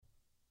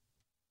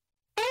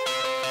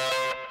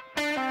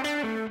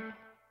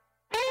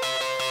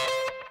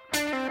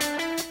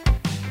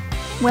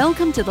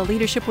Welcome to the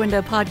Leadership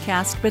Window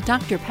podcast with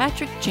Dr.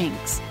 Patrick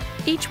Jinks.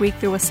 Each week,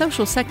 through a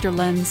social sector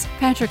lens,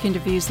 Patrick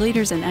interviews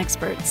leaders and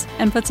experts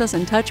and puts us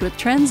in touch with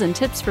trends and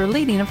tips for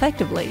leading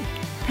effectively.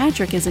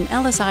 Patrick is an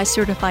LSI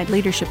certified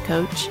leadership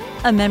coach,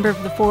 a member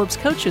of the Forbes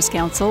Coaches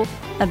Council,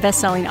 a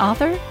best-selling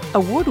author,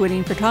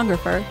 award-winning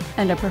photographer,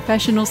 and a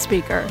professional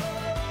speaker.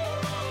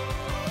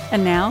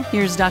 And now,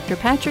 here's Dr.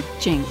 Patrick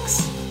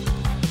Jinks.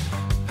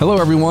 Hello,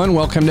 everyone.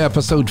 Welcome to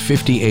episode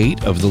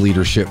 58 of the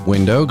Leadership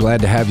Window. Glad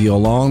to have you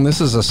along.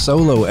 This is a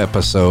solo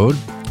episode,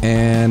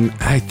 and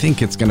I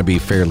think it's going to be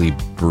fairly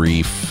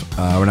brief.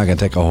 We're not going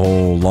to take a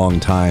whole long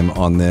time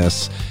on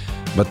this,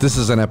 but this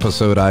is an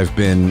episode I've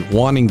been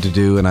wanting to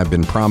do and I've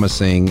been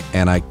promising,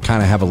 and I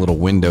kind of have a little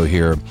window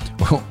here.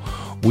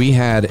 We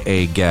had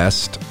a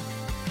guest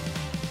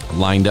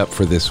lined up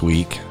for this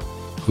week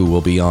who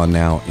will be on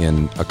now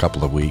in a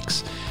couple of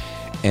weeks,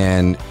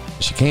 and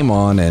she came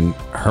on and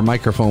her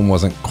microphone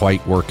wasn't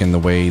quite working the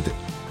way that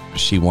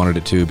she wanted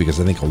it to because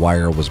I think a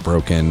wire was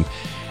broken.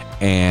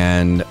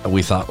 And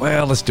we thought,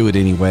 well, let's do it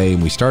anyway.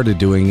 And we started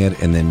doing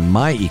it. And then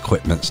my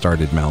equipment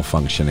started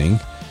malfunctioning.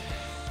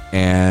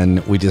 And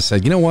we just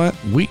said, you know what?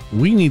 We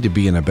need to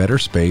be in a better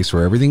space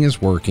where everything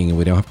is working and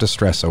we don't have to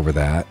stress over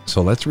that.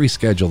 So let's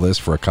reschedule this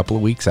for a couple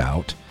of weeks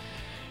out.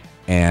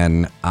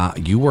 And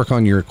you work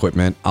on your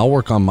equipment. I'll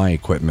work on my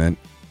equipment.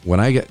 When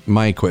I get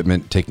my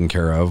equipment taken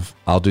care of,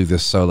 I'll do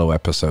this solo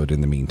episode in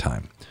the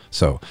meantime.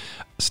 So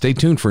stay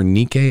tuned for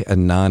Nike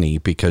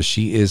Anani because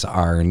she is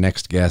our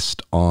next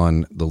guest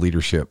on the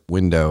Leadership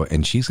Window,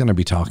 and she's going to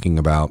be talking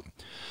about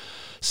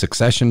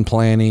succession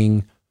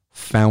planning,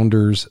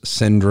 founders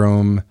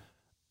syndrome.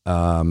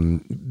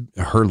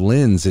 Her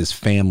lens is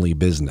family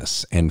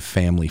business and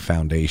family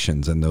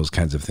foundations and those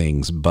kinds of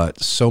things.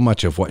 But so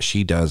much of what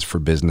she does for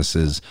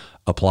businesses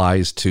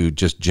applies to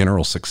just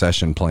general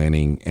succession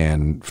planning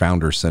and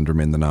founder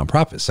syndrome in the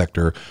nonprofit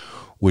sector,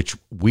 which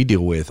we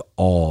deal with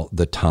all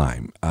the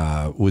time.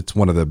 It's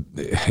one of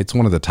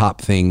the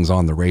top things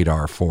on the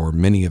radar for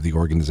many of the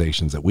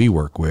organizations that we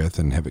work with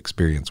and have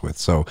experience with.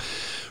 So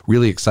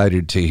really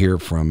excited to hear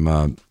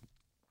from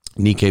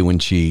Nike when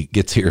she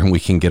gets here and we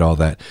can get all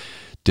that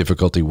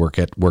difficulty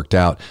worked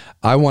out.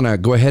 I want to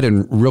go ahead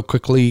and real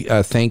quickly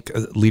thank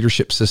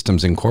Leadership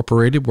Systems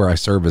Incorporated, where I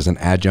serve as an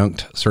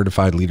adjunct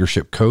certified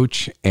leadership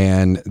coach,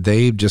 and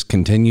they've just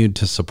continued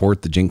to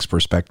support the Jinks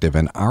perspective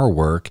and our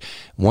work.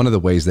 One of the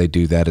ways they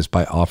do that is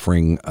by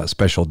offering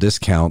special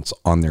discounts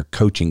on their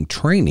coaching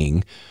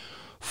training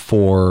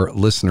for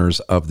listeners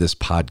of this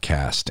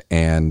podcast.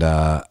 And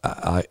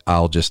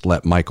I'll just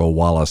let Michael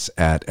Wallace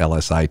at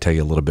LSI tell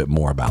you a little bit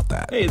more about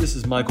that. Hey, this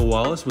is Michael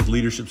Wallace with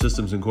Leadership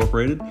Systems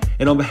Incorporated.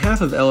 And on behalf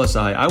of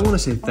LSI, I want to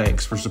say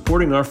thanks for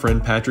supporting our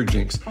friend Patrick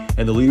Jinks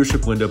and the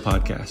Leadership Window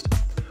podcast.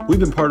 We've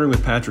been partnering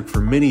with Patrick for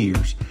many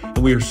years, and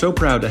we are so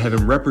proud to have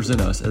him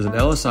represent us as an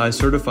LSI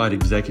certified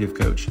executive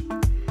coach.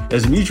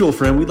 As a mutual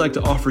friend, we'd like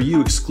to offer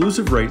you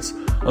exclusive rates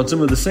on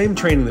some of the same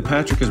training that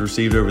Patrick has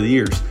received over the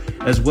years,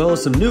 as well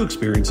as some new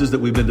experiences that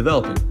we've been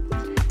developing.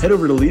 Head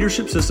over to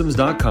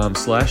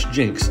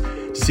leadershipsystems.com/jinx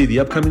to see the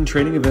upcoming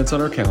training events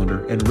on our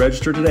calendar and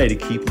register today to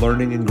keep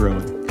learning and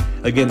growing.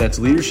 Again, that's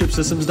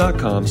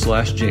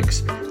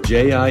leadershipsystems.com/jinx,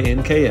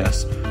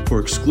 JINKS, for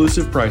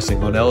exclusive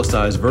pricing on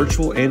LSI's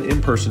virtual and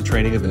in-person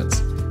training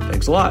events.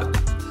 Thanks a lot.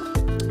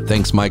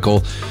 Thanks,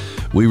 Michael.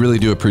 We really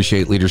do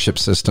appreciate Leadership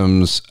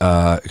Systems,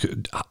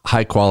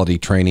 high quality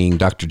training.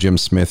 Dr. Jim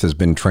Smith has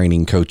been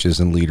training coaches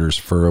and leaders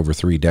for over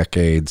 3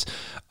 decades,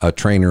 a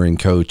trainer and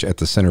coach at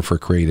the Center for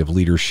Creative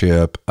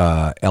Leadership.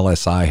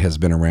 LSI has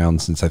been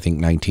around since I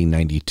think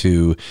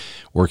 1992,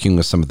 working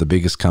with some of the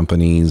biggest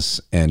companies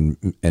and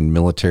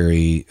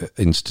military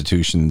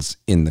institutions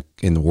in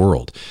the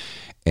world.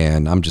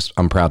 And I'm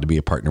proud to be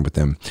a partner with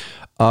them.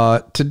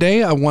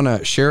 Today, I want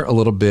to share a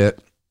little bit.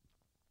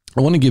 I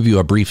want to give you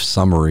a brief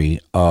summary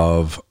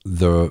of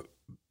the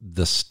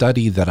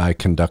study that I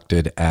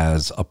conducted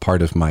as a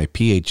part of my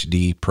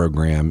PhD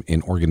program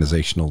in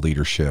organizational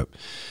leadership,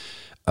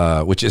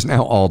 which is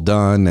now all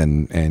done,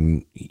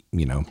 and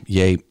you know,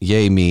 yay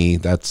me.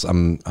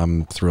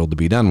 I'm thrilled to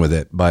be done with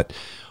it. But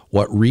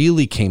what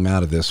really came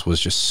out of this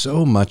was just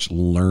so much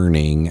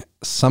learning.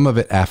 Some of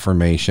it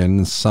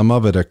affirmation, some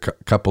of it a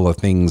couple of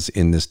things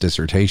in this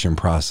dissertation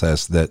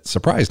process that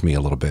surprised me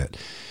a little bit.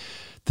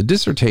 The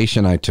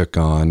dissertation I took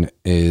on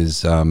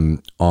is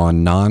on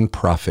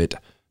nonprofit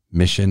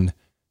mission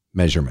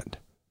measurement.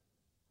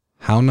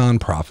 How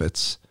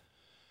nonprofits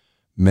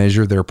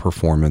measure their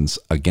performance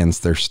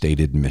against their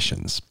stated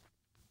missions.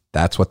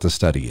 That's what the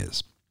study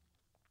is.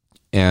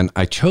 And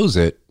I chose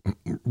it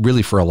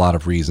really for a lot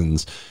of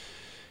reasons.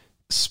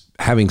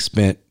 Having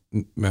spent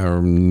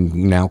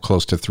now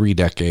close to 3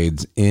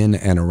 decades in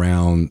and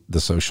around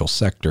the social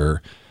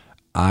sector,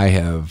 I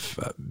have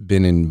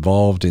been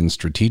involved in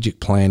strategic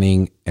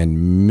planning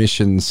and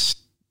mission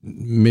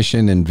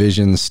and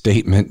vision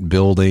statement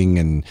building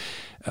and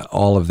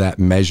all of that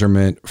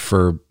measurement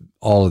for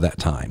all of that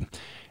time.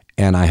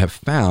 And I have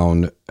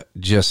found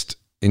just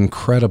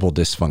incredible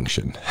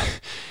dysfunction.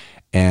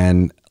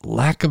 and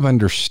lack of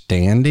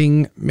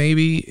understanding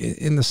maybe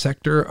in the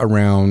sector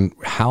around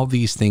how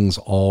these things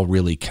all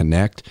really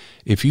connect.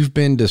 If you've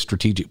been to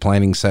strategic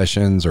planning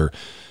sessions or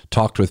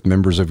talked with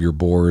members of your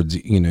boards,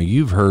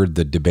 you've heard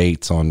the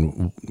debates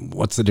on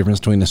what's the difference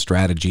between a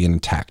strategy and a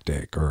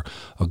tactic, or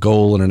a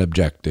goal and an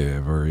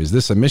objective, or is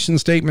this a mission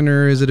statement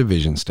or is it a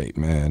vision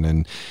statement?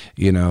 And,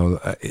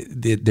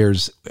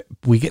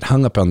 we get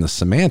hung up on the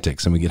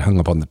semantics and we get hung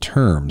up on the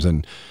terms,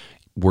 and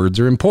words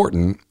are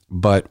important,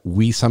 but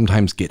we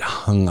sometimes get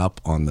hung up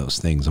on those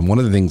things. And one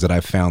of the things that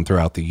I've found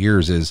throughout the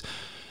years is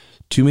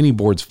too many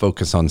boards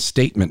focus on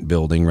statement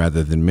building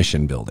rather than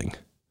mission building,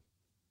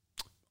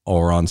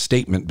 or on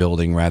statement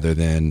building rather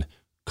than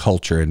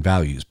culture and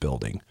values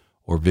building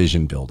or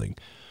vision building.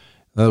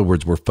 In other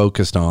words, we're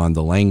focused on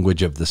the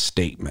language of the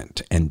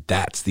statement, and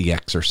that's the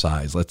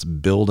exercise. Let's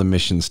build a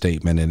mission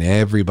statement, and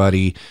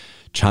everybody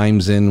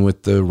chimes in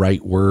with the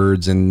right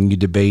words, and you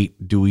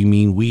debate, do we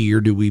mean we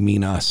or do we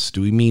mean us?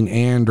 Do we mean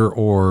and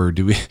or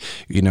do we,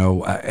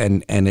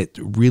 and it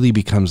really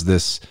becomes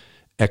this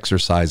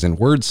exercise in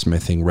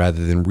wordsmithing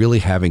rather than really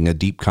having a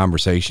deep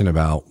conversation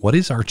about what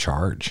is our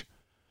charge.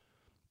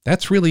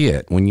 That's really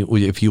it.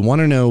 If you want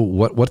to know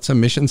what's a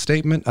mission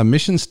statement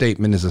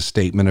is a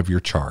statement of your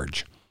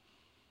charge.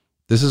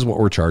 This is what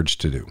we're charged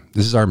to do.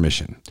 This is our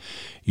mission.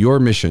 Your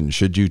mission,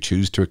 should you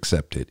choose to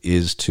accept it,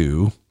 is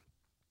to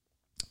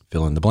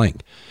fill in the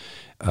blank.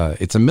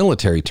 It's a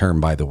military term,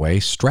 by the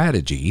way.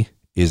 Strategy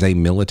is a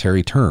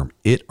military term.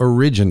 It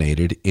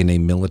originated in a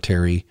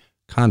military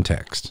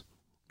context.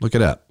 Look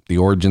it up, the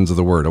origins of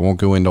the word. I won't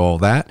go into all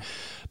that.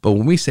 But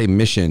when we say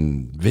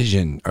mission,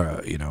 vision,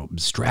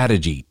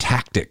 strategy,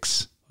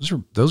 tactics,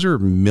 those are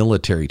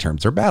military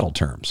terms. They're battle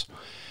terms.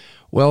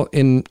 Well,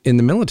 in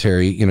the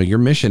military, your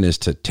mission is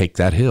to take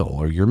that hill,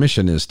 or your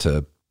mission is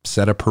to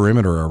set a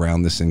perimeter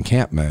around this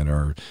encampment,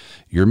 or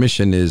your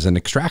mission is an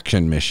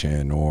extraction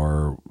mission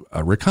or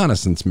a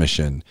reconnaissance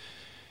mission.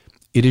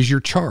 It is your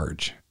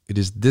charge.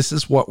 This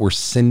is what we're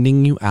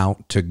sending you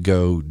out to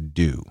go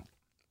do.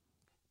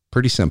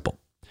 Pretty simple.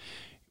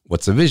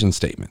 What's a vision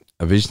statement?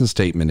 A vision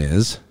statement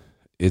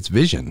it's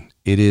vision.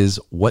 It is,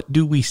 what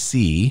do we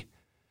see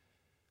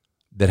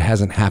that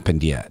hasn't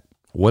happened yet?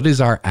 What is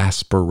our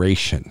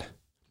aspiration?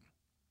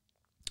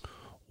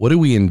 What do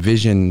we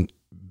envision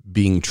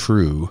being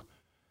true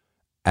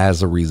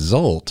as a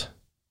result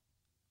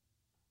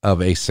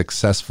of a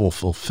successful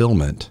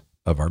fulfillment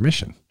of our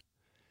mission?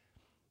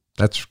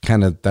 That's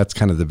kind of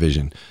the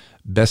vision.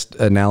 Best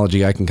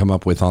analogy I can come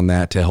up with on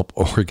that to help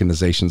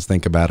organizations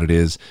think about it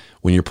is,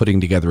 when you're putting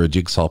together a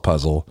jigsaw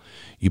puzzle,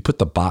 you put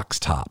the box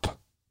top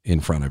in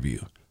front of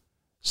you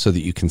so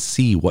that you can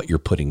see what you're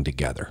putting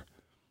together.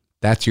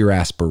 That's your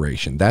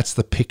aspiration. That's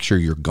the picture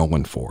you're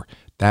going for.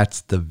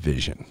 That's the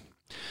vision.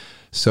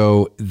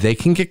 So they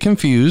can get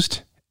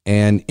confused.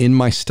 And in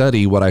my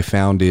study, what I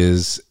found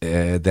is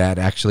that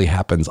actually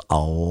happens a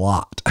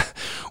lot,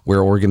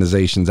 where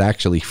organizations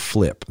actually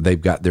flip.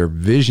 They've got their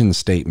vision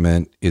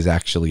statement is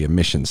actually a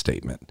mission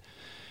statement.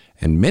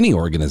 And many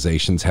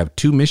organizations have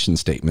two mission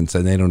statements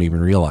and they don't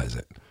even realize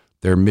it.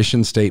 Their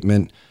mission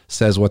statement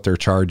says what their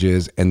charge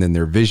is, and then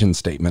their vision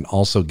statement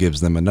also gives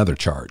them another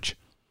charge.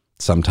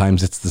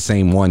 Sometimes it's the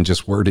same one,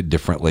 just worded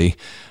differently.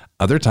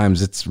 Other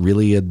times it's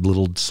really a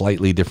little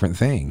slightly different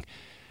thing.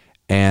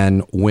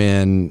 And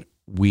when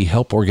we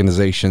help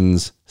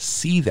organizations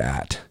see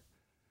that,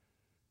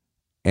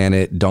 and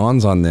it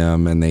dawns on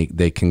them, and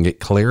they can get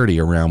clarity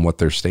around what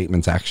their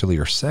statements actually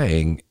are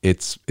saying,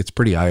 it's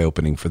pretty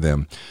eye-opening for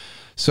them.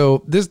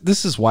 So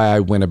this is why I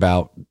went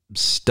about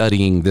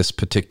studying this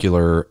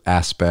particular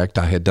aspect.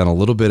 I had done a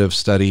little bit of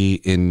study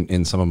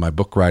in some of my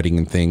book writing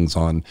and things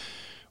on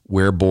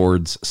where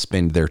boards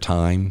spend their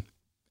time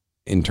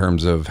in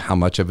terms of how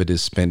much of it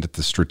is spent at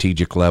the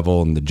strategic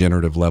level and the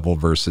generative level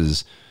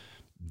versus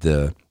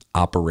the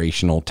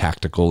operational,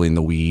 tactical, in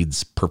the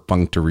weeds,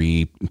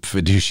 perfunctory,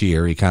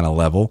 fiduciary kind of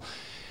level.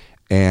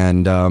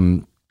 And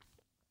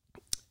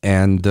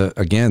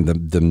again,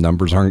 the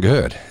numbers aren't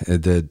good.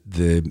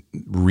 The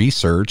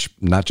research,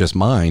 not just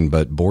mine,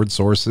 but board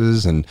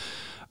sources and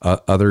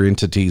other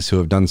entities who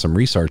have done some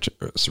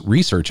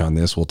research on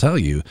this will tell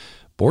you,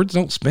 boards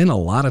don't spend a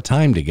lot of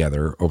time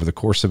together over the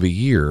course of a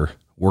year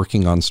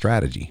working on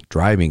strategy,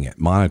 driving it,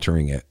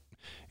 monitoring it,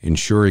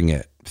 ensuring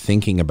it,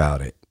 thinking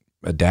about it,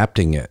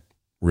 adapting it,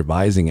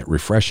 revising it,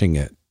 refreshing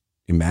it,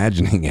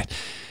 imagining it.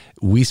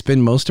 We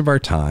spend most of our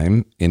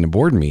time in a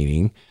board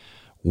meeting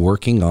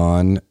working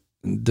on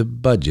the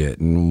budget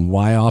and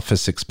why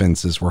office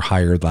expenses were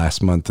higher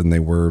last month than they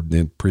were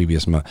the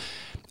previous month.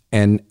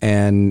 And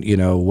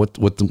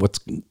what's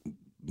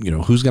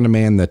who's going to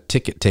man the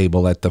ticket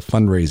table at the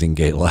fundraising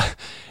gala.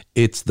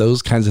 It's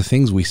those kinds of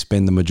things we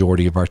spend the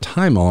majority of our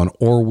time on,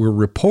 or we're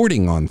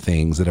reporting on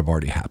things that have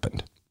already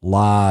happened.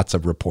 Lots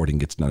of reporting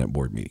gets done at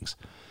board meetings.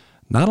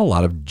 Not a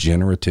lot of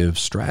generative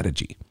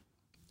strategy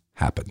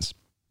happens.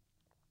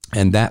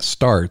 And that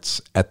starts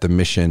at the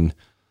mission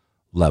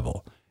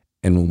level.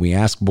 And when we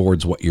ask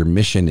boards what your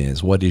mission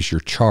is, what is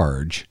your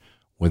charge,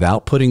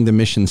 without putting the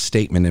mission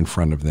statement in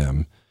front of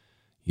them,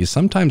 you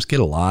sometimes get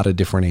a lot of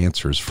different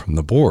answers from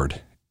the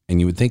board. And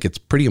you would think it's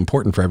pretty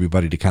important for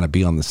everybody to kind of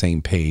be on the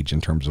same page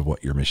in terms of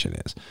what your mission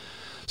is.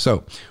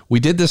 So we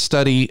did this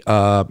study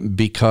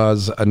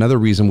because another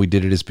reason we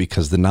did it is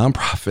because the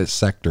nonprofit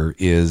sector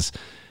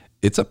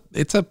it's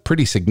a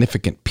pretty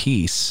significant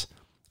piece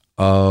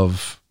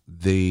of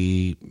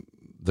the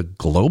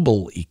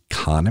global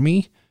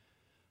economy.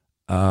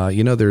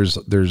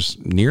 There's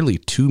nearly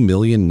 2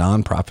 million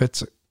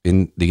nonprofits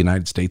in the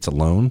United States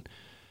alone.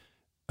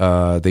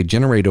 They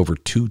generate over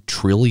 $2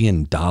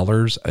 trillion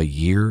a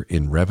year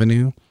in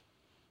revenue.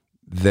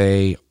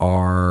 They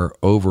are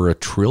over $1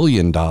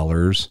 trillion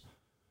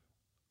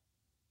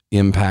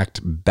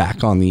impact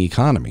back on the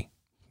economy.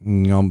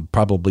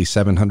 Probably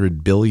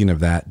 700 billion of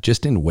that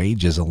just in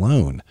wages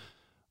alone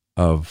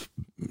of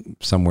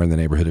somewhere in the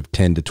neighborhood of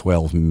 10 to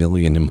 12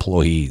 million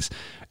employees.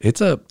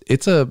 It's a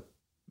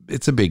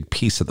big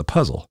piece of the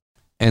puzzle.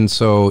 And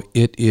so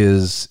it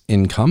is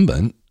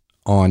incumbent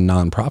on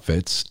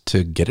nonprofits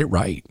to get it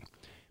right.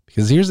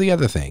 Because here's the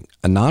other thing,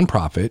 a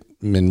nonprofit,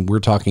 and we're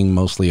talking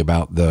mostly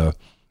about the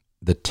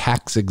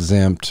tax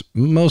exempt,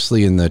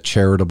 mostly in the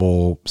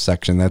charitable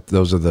section,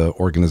 those are the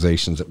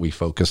organizations that we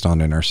focused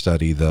on in our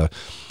study, the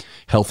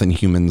health and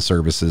human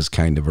services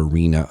kind of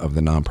arena of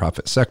the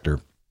nonprofit sector.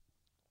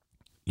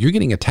 You're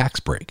getting a tax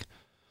break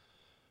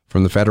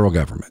from the federal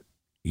government.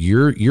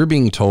 You're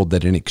being told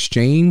that in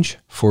exchange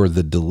for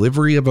the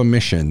delivery of a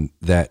mission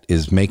that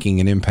is making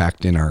an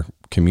impact in our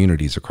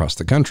communities across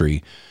the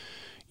country,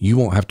 you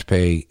won't have to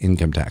pay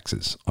income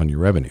taxes on your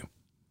revenue.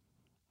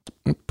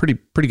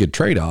 Pretty good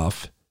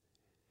trade-off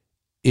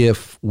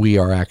if we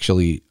are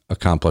actually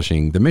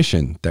accomplishing the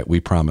mission that we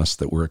promised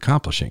that we're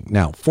accomplishing.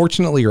 Now,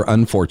 fortunately or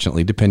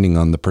unfortunately, depending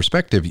on the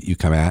perspective you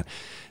come at,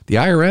 the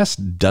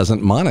IRS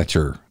doesn't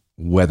monitor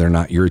whether or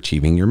not you're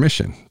achieving your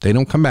mission. They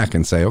don't come back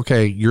and say,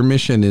 okay, your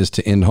mission is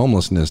to end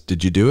homelessness.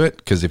 Did you do it?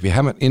 Because if you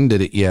haven't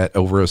ended it yet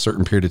over a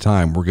certain period of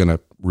time, we're going to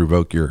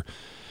revoke your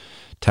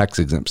tax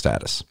exempt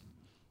status.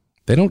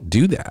 They don't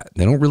do that.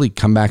 They don't really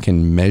come back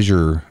and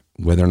measure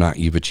whether or not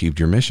you've achieved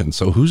your mission.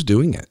 So who's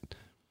doing it?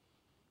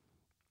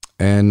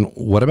 And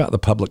what about the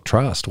public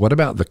trust? What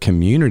about the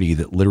community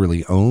that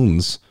literally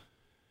owns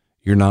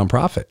your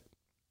nonprofit?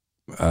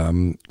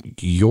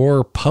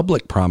 Your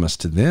public promise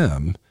to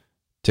them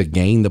to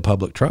gain the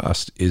public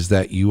trust is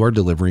that you are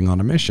delivering on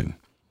a mission.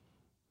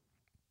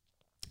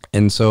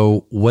 And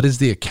so what is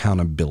the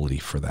accountability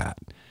for that?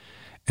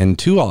 And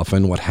too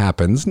often what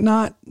happens,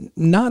 not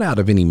out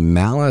of any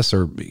malice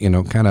or,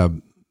 kind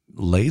of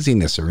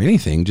laziness or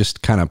anything,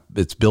 just kind of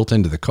it's built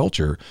into the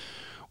culture.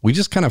 We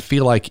just kind of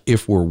feel like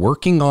if we're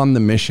working on the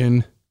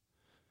mission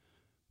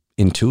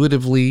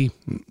intuitively,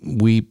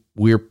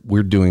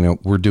 we're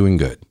doing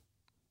good.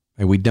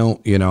 And we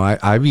don't,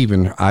 I've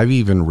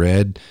even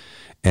read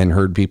and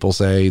heard people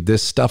say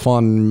this stuff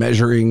on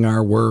measuring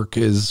our work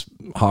is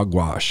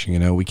hogwash.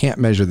 We can't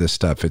measure this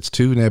stuff. It's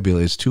too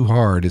nebulous, it's too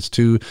hard.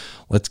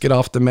 Let's get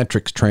off the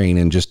metrics train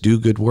and just do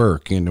good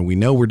work. We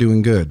know we're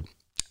doing good.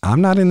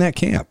 I'm not in that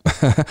camp.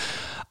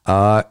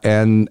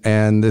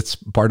 And that's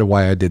part of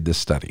why I did this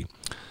study.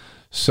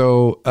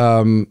 So,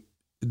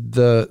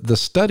 the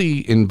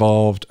study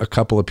involved a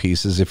couple of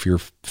pieces. If you're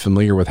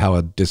familiar with how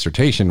a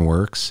dissertation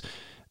works,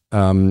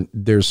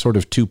 there's sort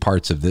of two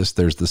parts of this.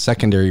 There's the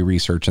secondary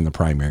research and the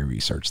primary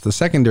research. The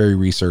secondary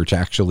research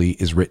actually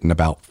is written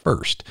about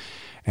first,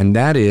 and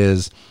that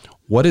is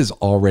what has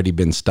already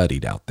been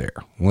studied out there.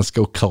 Let's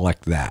go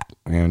collect that.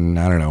 And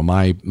I don't know,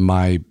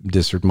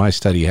 my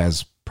study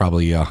has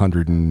probably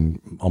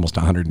almost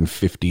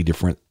 150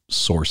 different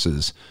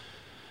sources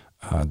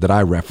that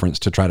I reference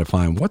to try to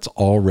find what's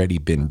already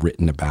been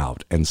written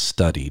about and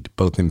studied,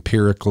 both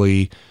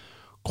empirically,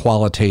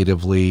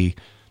 qualitatively,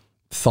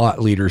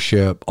 thought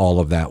leadership, all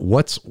of that.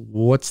 What's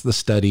the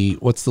study,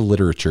 what's the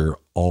literature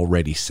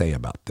already say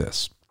about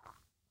this?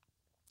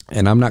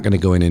 And I'm not going to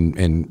go in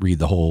and read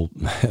the whole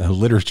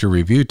literature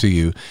review to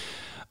you,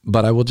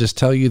 but I will just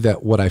tell you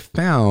that what I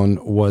found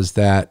was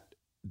that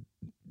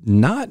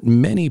not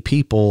many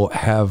people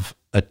have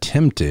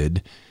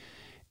attempted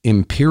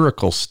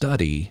empirical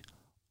study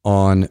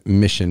on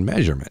mission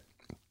measurement.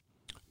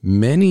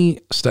 Many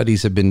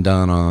studies have been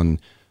done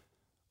on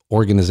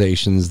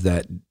organizations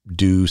that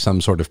do some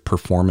sort of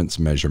performance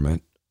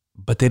measurement,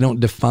 but they don't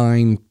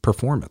define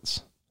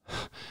performance,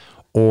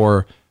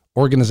 or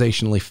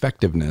organizational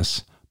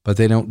effectiveness, but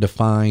they don't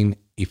define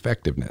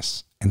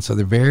effectiveness. And so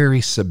they're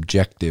very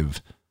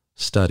subjective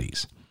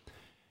studies.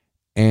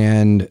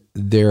 And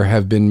there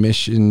have been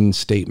mission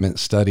statement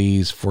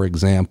studies, for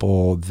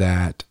example,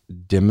 that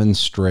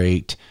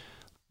demonstrate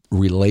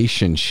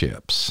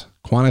relationships,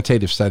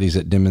 quantitative studies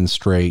that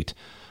demonstrate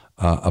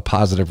a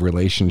positive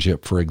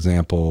relationship, for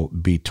example,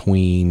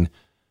 between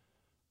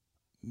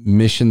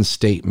mission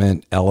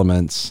statement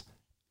elements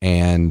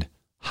and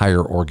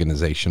higher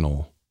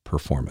organizational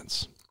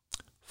performance.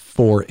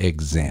 For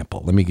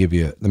example, let me give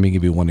you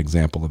one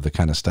example of the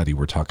kind of study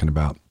we're talking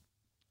about.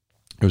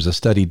 There was a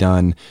study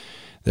done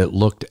that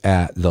looked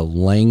at the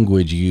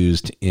language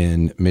used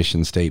in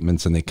mission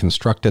statements, and they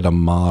constructed a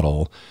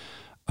model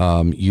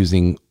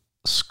using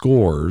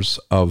scores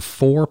of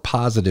 4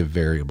 positive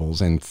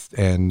variables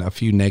and a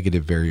few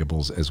negative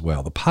variables as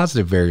well. The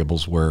positive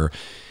variables were,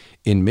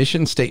 in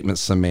mission statement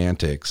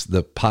semantics,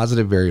 the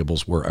positive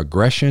variables were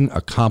aggression,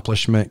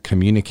 accomplishment,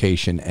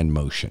 communication, and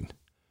motion.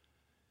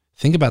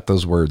 Think about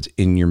those words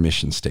in your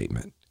mission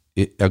statement.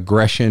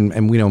 Aggression,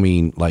 and we don't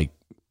mean like,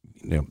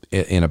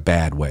 in a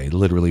bad way.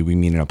 Literally, we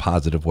mean in a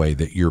positive way,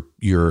 that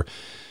you're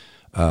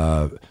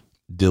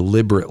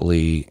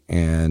deliberately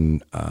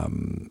and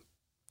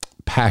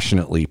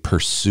passionately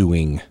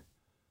pursuing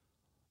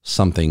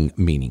something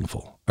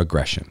meaningful.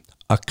 Aggression.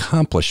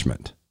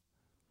 Accomplishment.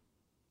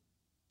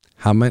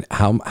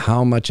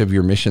 How much of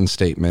your mission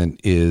statement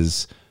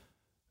is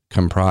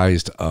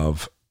comprised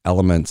of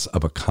elements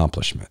of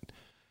accomplishment?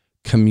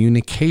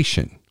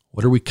 Communication.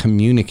 What are we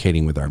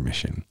communicating with our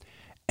mission?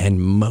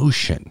 And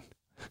motion.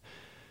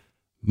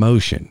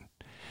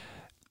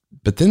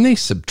 But then they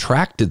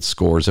subtracted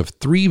scores of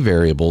 3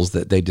 variables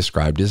that they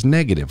described as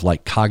negative,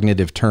 like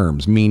cognitive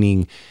terms,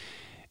 meaning,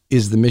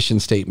 is the mission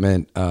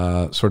statement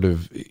do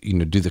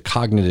the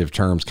cognitive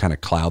terms kind of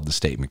cloud the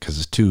statement because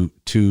it's too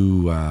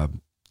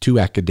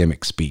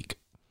academic speak,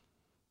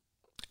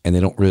 and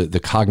the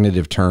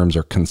cognitive terms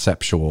are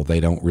conceptual. They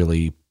don't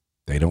really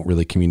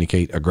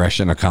communicate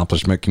aggression,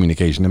 accomplishment,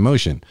 communication,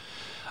 emotion.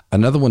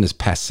 Another one is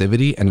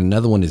passivity, and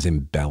another one is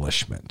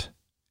embellishment.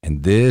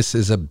 And this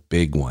is a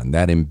big one.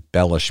 That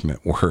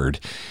embellishment word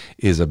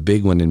is a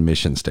big one in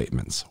mission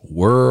statements.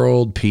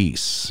 World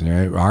peace.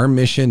 Right? Our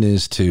mission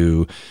is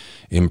to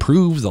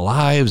improve the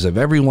lives of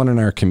everyone in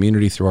our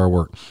community through our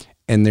work.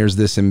 And there's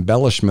this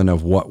embellishment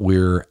of what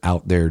we're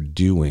out there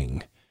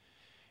doing.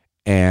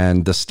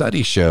 And the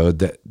study showed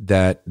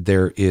that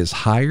there is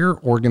higher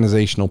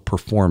organizational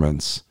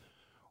performance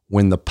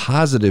when the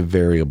positive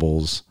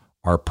variables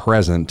are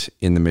present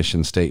in the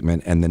mission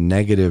statement and the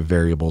negative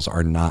variables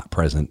are not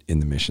present in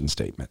the mission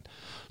statement.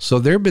 So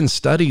there have been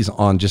studies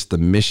on just the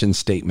mission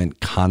statement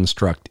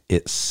construct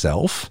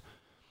itself.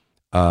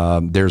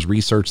 There's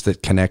research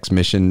that connects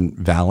mission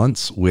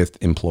valence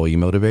with employee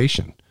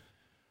motivation.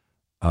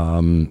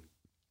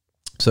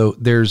 So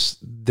there's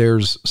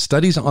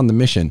studies on the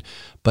mission,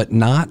 but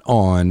not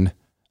on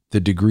the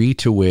degree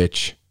to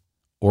which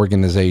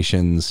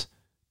organizations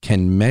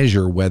can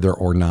measure whether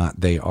or not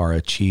they are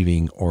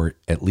achieving or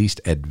at least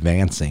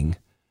advancing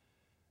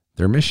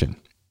their mission.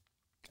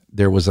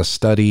 There was a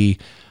study,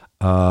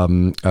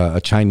 a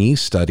Chinese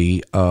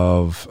study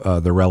of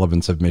the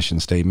relevance of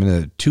mission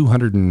statement,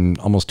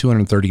 almost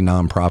 230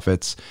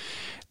 nonprofits,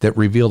 that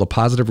revealed a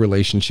positive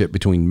relationship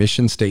between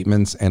mission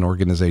statements and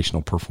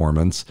organizational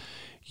performance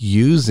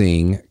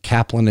using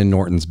Kaplan and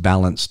Norton's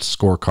balanced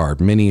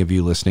scorecard. Many of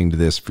you listening to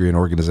this, if you're in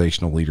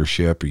organizational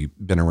leadership or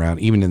you've been around,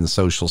 even in the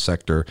social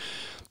sector,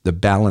 the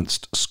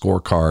balanced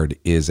scorecard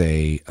is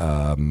a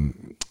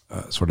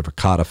sort of a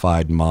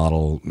codified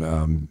model,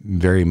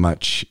 very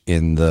much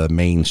in the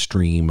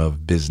mainstream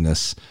of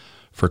business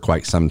for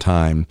quite some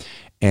time.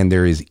 And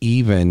there is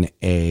even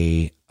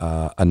a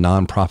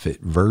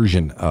nonprofit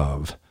version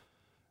of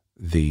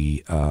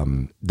the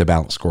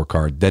balanced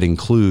scorecard that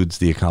includes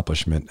the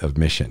accomplishment of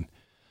mission.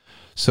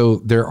 So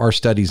there are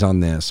studies on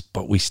this,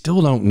 but we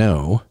still don't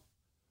know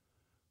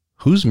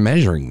who's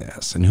measuring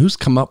this and who's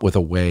come up with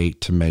a way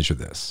to measure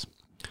this.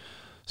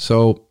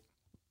 So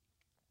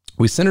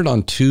we centered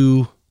on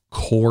 2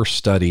 core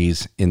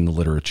studies in the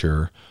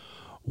literature.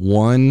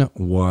 One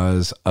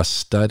was a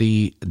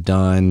study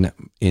done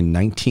in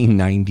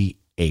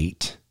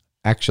 1998,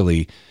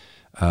 actually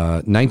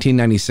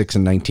 1996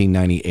 and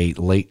 1998,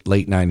 late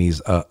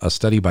 90s, a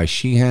study by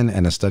Sheehan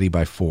and a study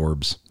by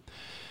Forbes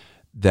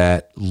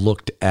that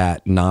looked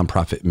at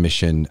nonprofit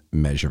mission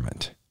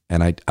measurement.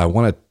 And I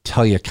want to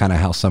tell you kind of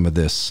how some of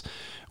this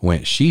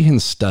went.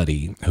 Sheehan's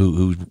study,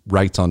 who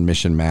writes on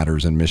mission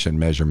matters and mission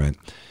measurement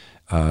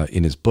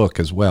in his book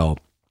as well,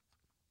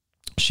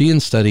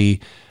 Sheehan's study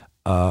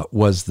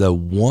was the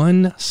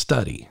one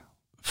study.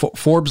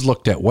 Forbes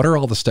looked at what are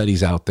all the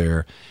studies out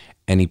there,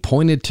 and he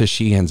pointed to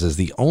Sheehan's as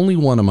the only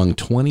one among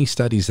 20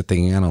 studies that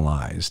they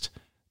analyzed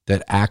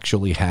that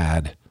actually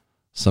had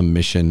some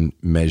mission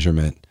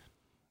measurement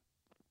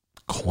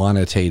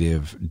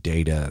quantitative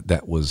data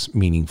that was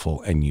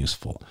meaningful and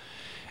useful.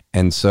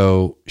 And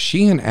so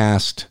Sheehan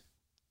asked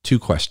 2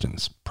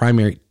 questions,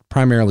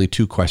 primarily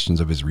 2 questions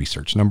of his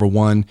research. Number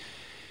 1,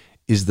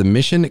 is the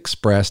mission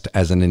expressed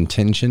as an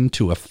intention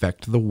to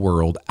affect the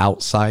world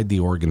outside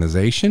the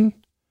organization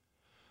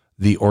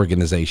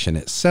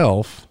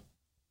itself,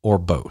 or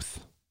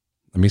both?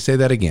 Let me say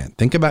that again.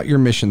 Think about your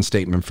mission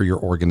statement for your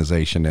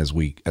organization as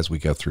we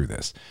go through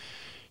this.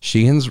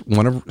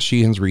 One of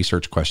Sheehan's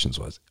research questions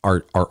was,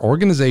 are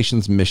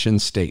organizations' mission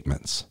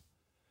statements,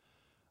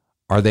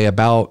 are they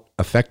about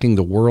affecting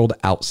the world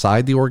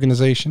outside the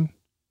organization?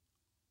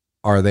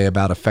 Are they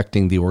about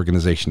affecting the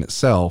organization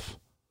itself,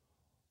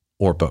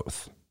 or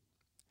both?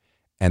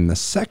 And the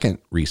second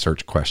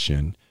research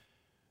question,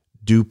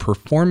 do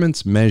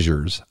performance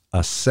measures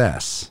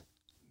assess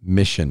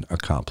mission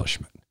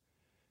accomplishment?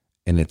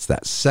 And it's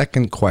that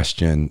second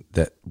question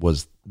that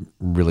was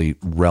really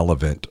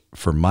relevant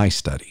for my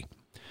study.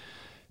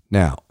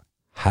 Now,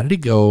 How did he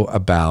go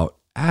about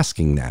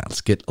asking that?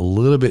 Let's get a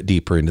little bit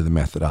deeper into the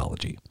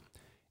methodology.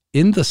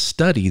 In the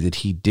study that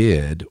he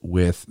did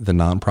with the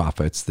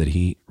nonprofits that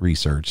he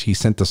researched, he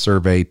sent the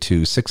survey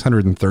to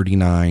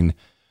 639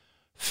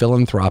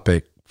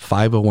 philanthropic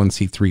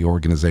 501c3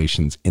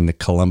 organizations in the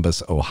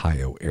Columbus,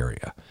 Ohio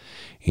area.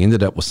 He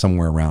ended up with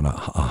somewhere around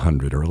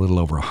 100 or a little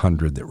over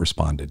 100 that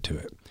responded to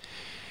it.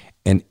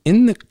 And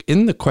in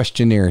the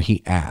questionnaire,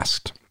 he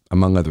asked,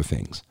 among other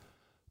things,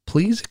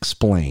 please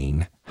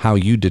explain how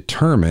you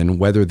determine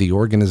whether the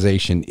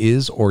organization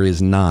is or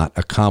is not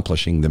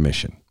accomplishing the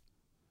mission.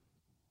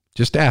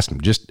 Just ask him,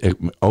 just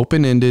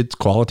open-ended,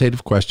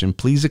 qualitative question.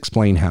 Please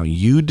explain how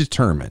you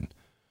determine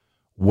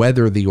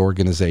whether the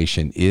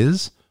organization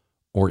is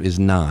or is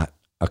not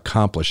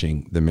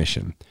accomplishing the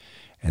mission.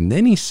 And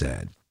then he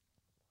said,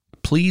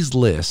 please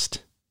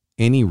list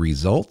any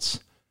results,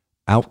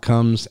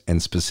 outcomes,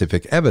 and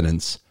specific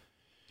evidence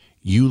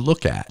you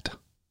look at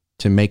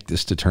to make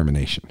this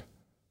determination.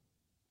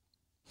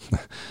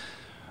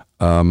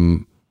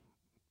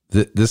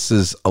 This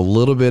is a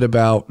little bit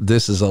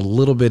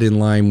in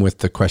line with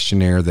the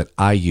questionnaire that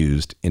I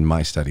used in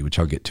my study, which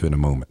I'll get to in a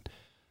moment.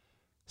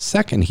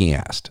 Second, he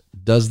asked,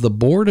 does the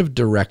board of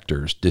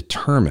directors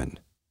determine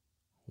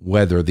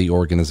whether the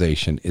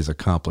organization is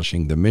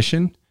accomplishing the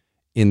mission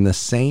in the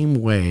same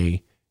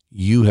way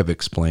you have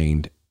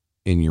explained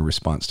in your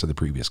response to the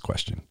previous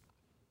question?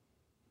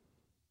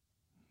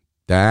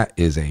 That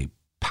is a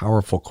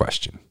powerful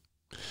question.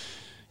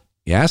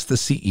 You ask the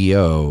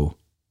CEO,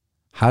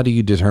 how do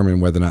you determine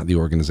whether or not the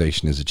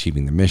organization is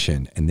achieving the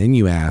mission? And then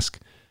you ask,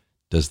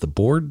 does the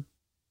board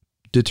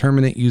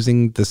determine it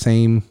using the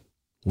same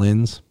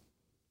lens?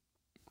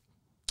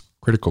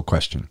 Critical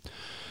question.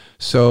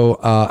 So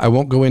I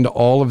won't go into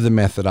all of the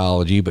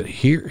methodology, but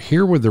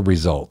here were the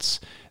results.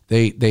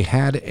 They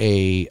got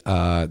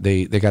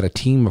a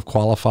team of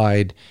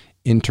qualified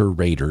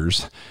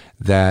inter-raters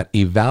that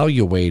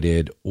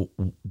evaluated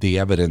the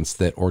evidence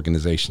that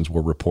organizations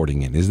were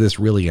reporting in. Is this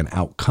really an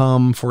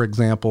outcome, for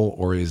example,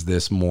 or is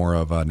this more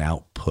of an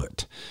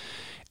output?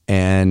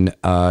 And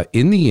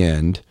in the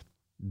end,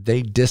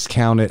 they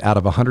discounted out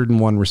of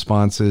 101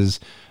 responses.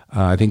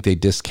 I think they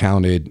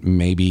discounted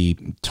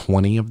maybe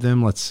 20 of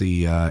them. Let's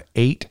see,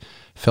 8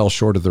 fell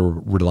short of the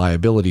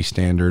reliability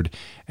standard.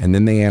 And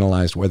then they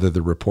analyzed whether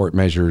the report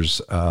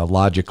measures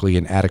logically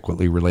and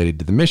adequately related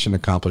to the mission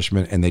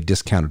accomplishment, and they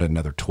discounted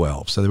another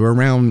 12. So there were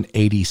around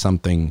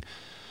 80-something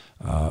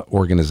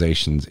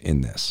organizations in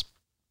this.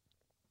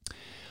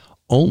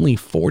 Only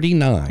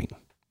 49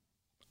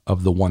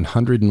 of the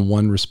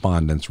 101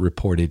 respondents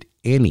reported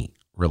any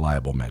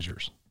reliable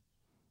measures.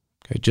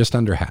 Okay, just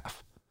under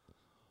half.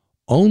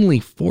 Only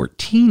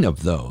 14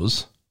 of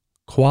those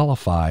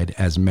qualified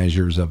as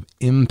measures of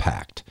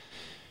impact,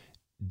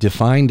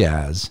 defined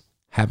as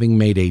having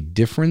made a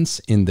difference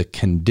in the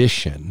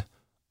condition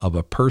of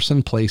a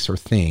person, place, or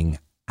thing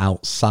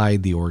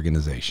outside the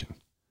organization.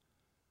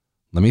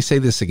 Let me say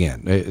this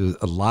again.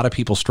 A lot of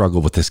people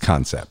struggle with this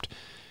concept.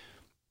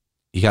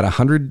 You got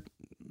 100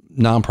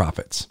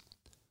 nonprofits.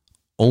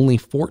 Only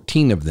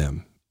 14 of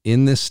them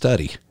in this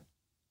study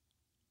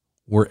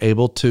were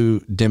able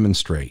to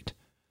demonstrate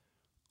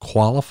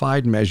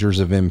qualified measures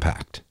of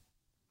impact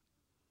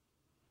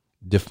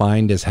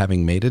defined as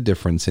having made a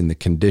difference in the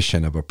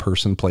condition of a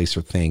person, place,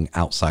 or thing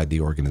outside the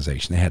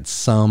organization. They had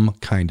some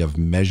kind of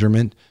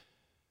measurement,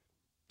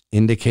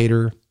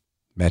 indicator,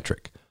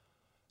 metric.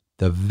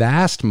 The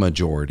vast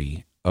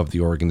majority of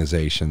the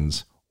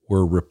organizations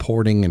were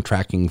reporting and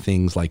tracking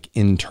things like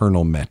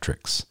internal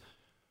metrics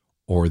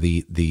or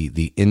the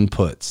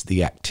inputs,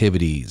 the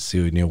activities.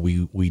 You know,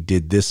 we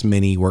did this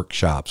many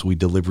workshops, we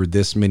delivered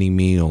this many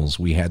meals,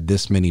 we had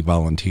this many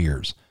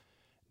volunteers,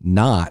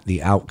 not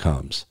the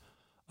outcomes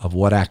of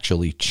what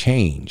actually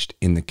changed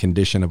in the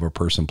condition of a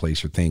person,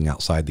 place, or thing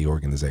outside the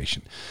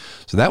organization.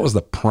 So that was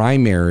the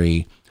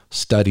primary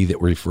study that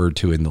we referred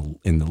to in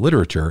the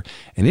literature,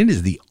 and it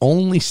is the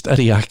only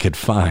study I could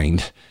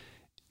find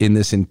in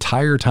this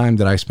entire time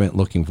that I spent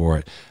looking for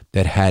it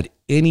that had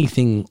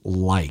anything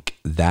like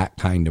that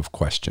kind of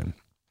question.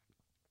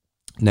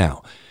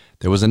 Now,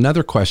 there was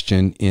another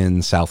question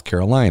in South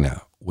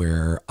Carolina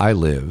where I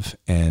live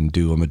and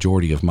do a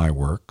majority of my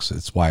work. So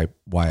it's why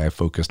I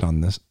focused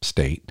on this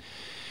state.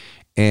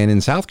 And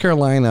in South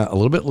Carolina, a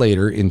little bit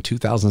later in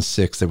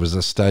 2006, there was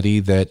a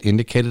study that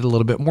indicated a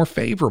little bit more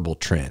favorable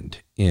trend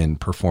in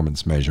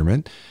performance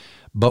measurement,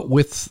 but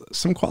with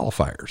some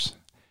qualifiers.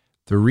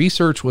 The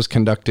research was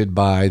conducted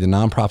by the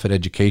Nonprofit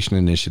Education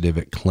Initiative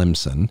at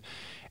Clemson,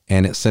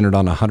 and it centered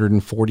on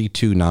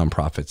 142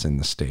 nonprofits in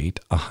the state.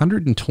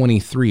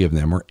 123 of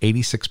them, or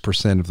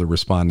 86% of the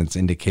respondents,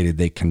 indicated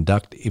they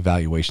conduct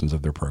evaluations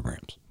of their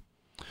programs.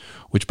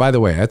 Which, by the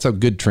way, that's a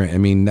good trend. I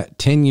mean,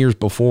 10 years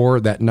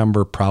before, that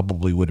number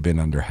probably would have been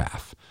under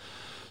half.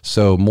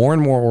 So more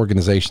and more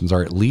organizations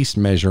are at least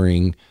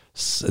measuring,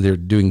 they're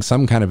doing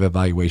some kind of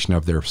evaluation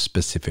of their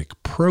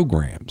specific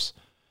programs.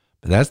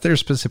 But that's their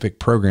specific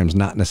programs,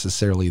 not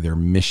necessarily their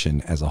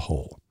mission as a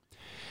whole.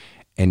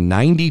 And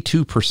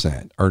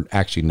 92%, or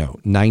actually no,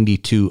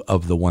 92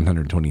 of the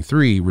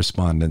 123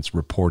 respondents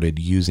reported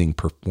using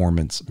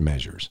performance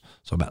measures.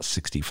 So about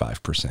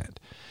 65%.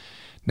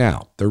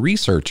 Now, the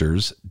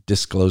researchers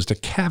disclosed a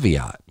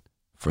caveat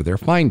for their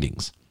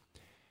findings.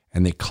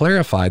 And they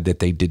clarified that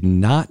they did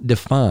not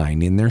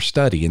define in their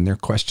study, in their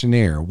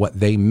questionnaire, what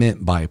they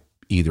meant by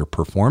either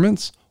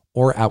performance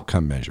or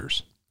outcome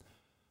measures.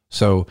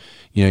 So,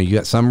 you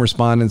got some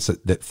respondents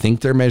that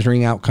think they're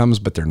measuring outcomes,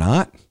 but they're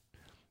not.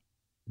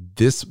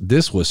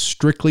 This was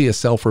strictly a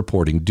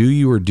self-reporting. Do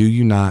you or do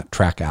you not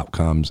track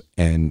outcomes?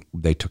 And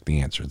they took the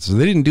answer. So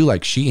they didn't do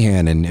like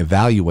Sheehan and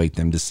evaluate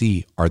them to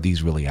see, are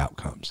these really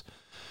outcomes?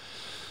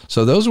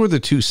 So those were the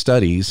two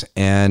studies.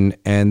 And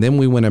then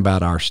we went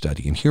about our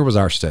study. And here was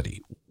our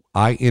study.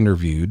 I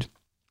interviewed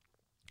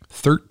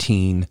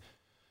 13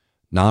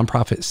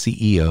 nonprofit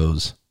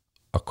CEOs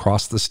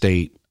across the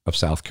state of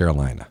South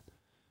Carolina,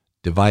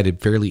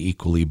 divided fairly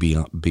equally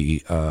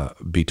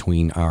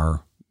between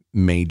our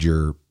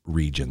major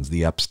regions,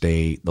 the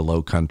upstate, the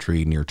low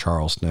country near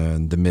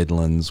Charleston, the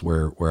Midlands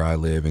where I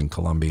live in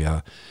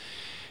Columbia.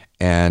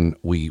 And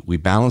we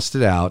balanced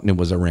it out, and it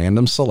was a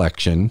random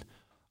selection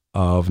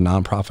of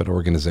nonprofit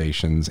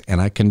organizations.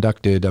 And I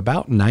conducted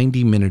about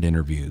 90-minute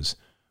interviews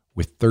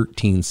with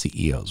 13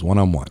 CEOs,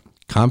 one-on-one,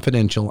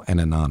 confidential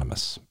and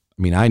anonymous.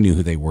 I mean, I knew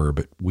who they were,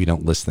 but we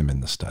don't list them in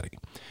the study.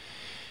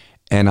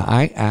 And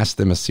I asked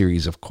them a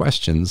series of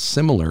questions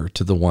similar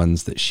to the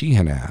ones that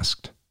Sheehan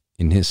asked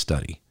in his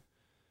study.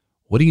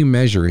 What do you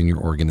measure in your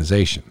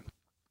organization?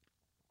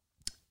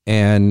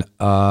 And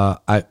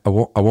I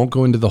won't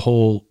go into the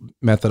whole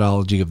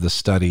methodology of the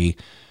study,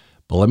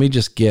 but let me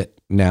just get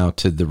now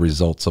to the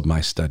results of my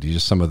study,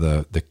 just some of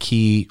the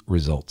key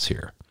results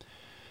here.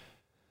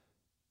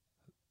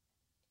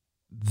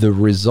 The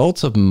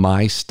results of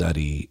my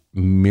study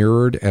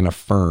mirrored and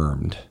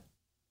affirmed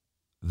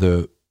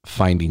the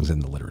findings in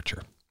the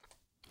literature.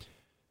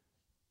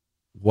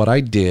 What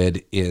I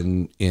did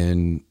in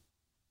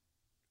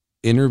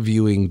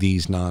interviewing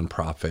these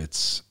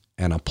nonprofits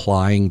and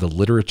applying the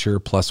literature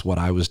plus what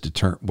I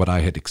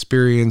had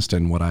experienced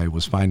and what I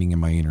was finding in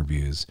my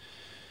interviews,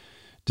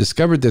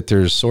 discovered that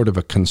there's sort of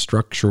a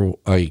conceptual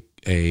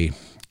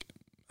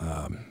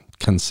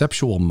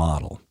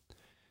model.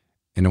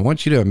 And I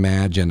want you to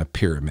imagine a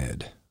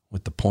pyramid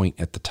with the point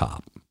at the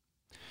top.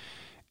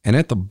 And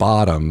at the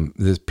bottom,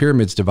 this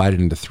pyramid's divided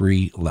into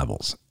 3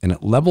 levels. And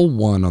at level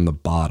 1 on the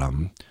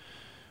bottom,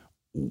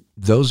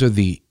 those are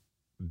the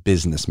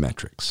business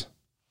metrics.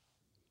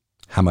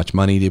 How much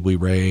money did we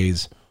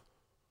raise?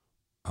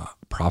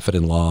 Profit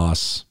and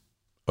loss,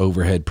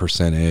 overhead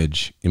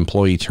percentage,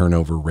 employee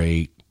turnover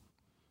rate,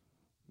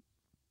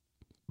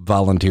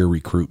 volunteer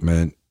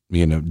recruitment,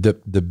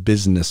 the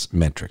business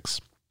metrics.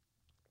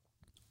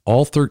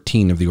 All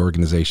 13 of the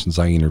organizations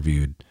I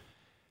interviewed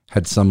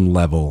had some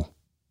level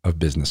of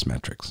business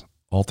metrics,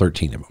 all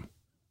 13 of them.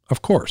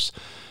 Of course,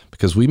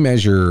 because we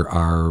measure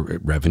our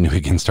revenue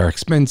against our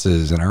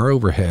expenses and our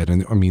overhead.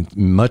 And I mean,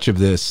 much of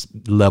this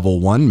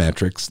level 1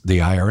 metrics, the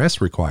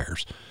IRS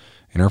requires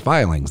in our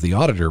filings, the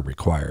auditor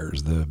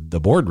requires, the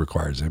board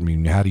requires. I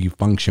mean, how do you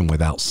function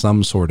without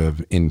some sort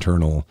of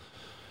internal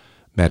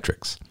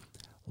metrics?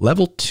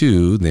 Level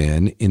 2,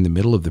 then, in the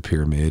middle of the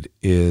pyramid,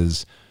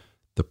 is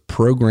the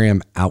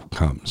program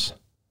outcomes.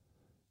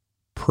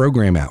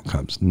 Program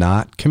outcomes,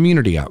 not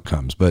community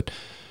outcomes, but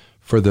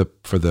for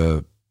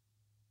the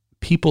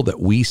people that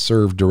we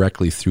serve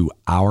directly through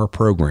our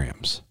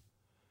programs,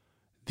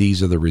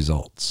 these are the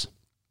results.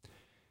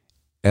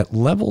 At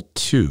level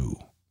 2,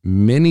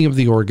 many of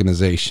the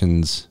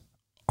organizations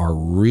are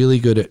really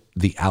good at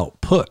the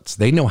outputs.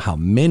 They know how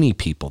many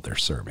people they're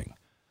serving,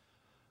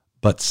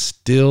 but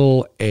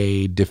still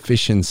a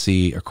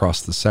deficiency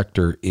across the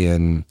sector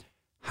in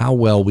how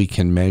well we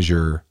can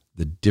measure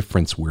the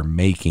difference we're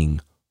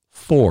making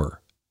for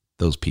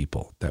those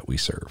people that we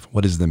serve.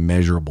 What is the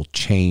measurable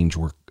change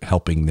we're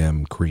helping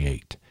them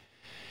create?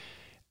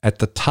 At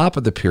the top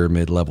of the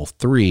pyramid, level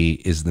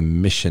 3, is the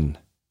mission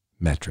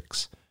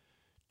metrics.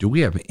 Do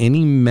we have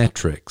any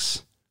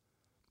metrics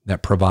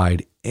that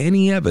provide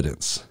any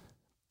evidence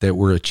that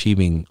we're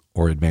achieving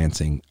or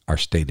advancing our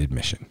stated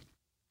mission?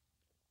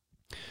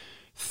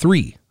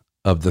 3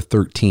 of the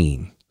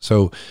 13.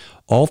 So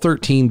all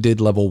 13 did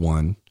level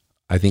 1.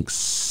 I think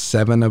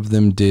 7 of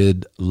them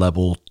did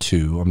level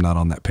 2. I'm not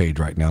on that page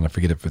right now, and I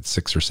forget if it's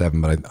 6 or 7,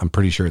 but I'm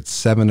pretty sure it's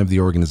 7 of the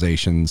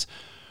organizations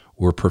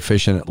were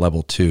proficient at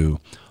level 2.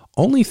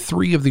 Only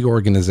 3 of the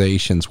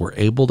organizations were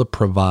able to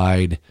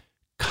provide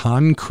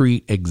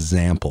concrete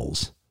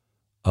examples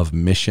of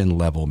mission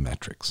level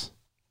metrics.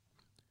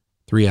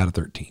 3 out of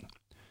 13.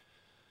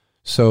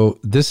 So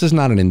this is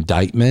not an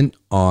indictment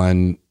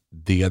on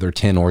the other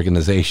 10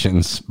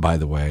 organizations, by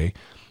the way.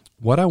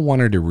 What I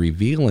wanted to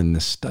reveal in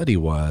this study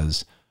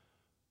was,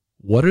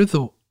 what are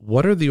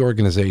the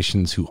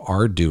organizations who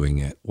are doing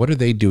it? What are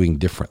they doing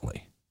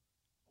differently?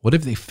 What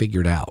have they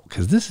figured out?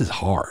 Because this is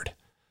hard.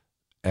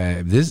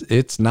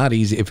 It's not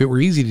easy. If it were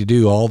easy to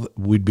do,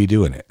 we'd be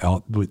doing it.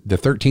 The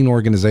 13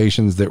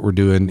 organizations that were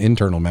doing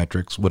internal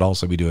metrics would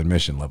also be doing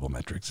mission level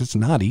metrics. It's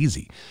not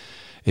easy.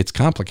 It's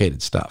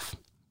complicated stuff.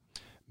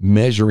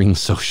 Measuring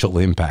social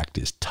impact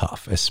is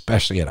tough,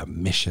 especially at a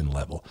mission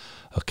level,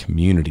 a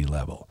community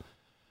level.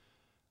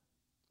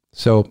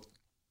 So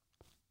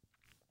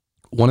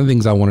one of the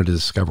things I wanted to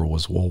discover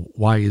was, well,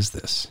 why is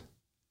this?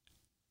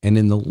 And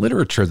in the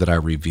literature that I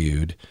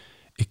reviewed,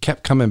 it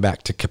kept coming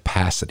back to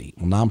capacity.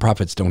 Well,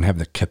 nonprofits don't have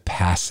the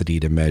capacity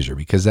to measure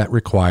because that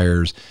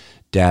requires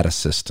data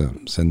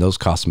systems and those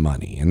cost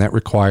money. And that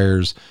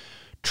requires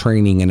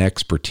training and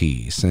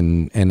expertise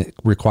and it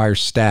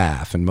requires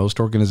staff. And most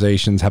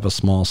organizations have a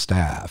small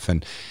staff.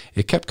 And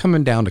it kept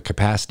coming down to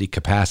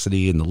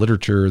capacity. In the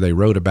literature, they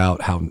wrote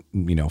about how,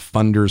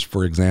 funders,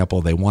 for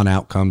example, they want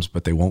outcomes,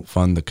 but they won't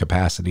fund the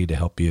capacity to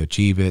help you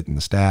achieve it and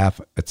the staff,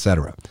 et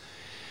cetera.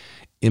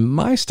 In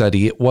my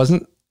study,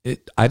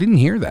 I didn't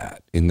hear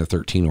that in the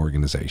 13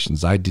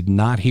 organizations. I did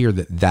not hear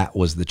that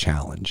was the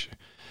challenge.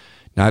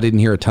 Now, I didn't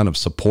hear a ton of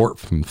support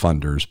from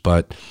funders,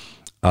 but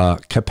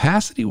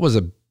capacity was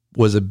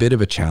a bit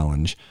of a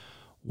challenge.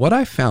 What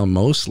I found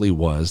mostly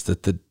was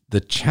that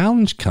the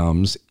challenge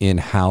comes in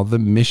how the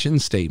mission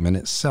statement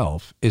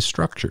itself is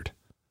structured.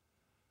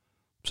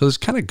 So there's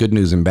kind of good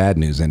news and bad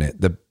news in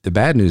it. The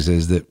bad news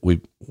is that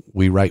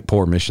we write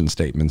poor mission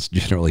statements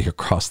generally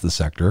across the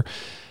sector.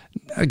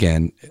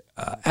 Again,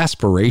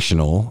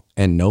 aspirational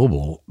and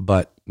noble,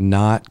 but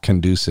not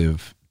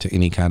conducive to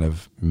any kind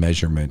of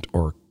measurement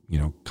or,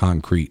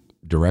 concrete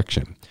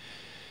direction.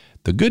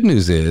 The good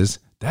news is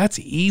that's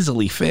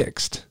easily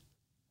fixed.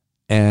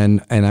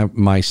 And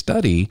my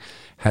study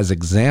has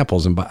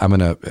examples, and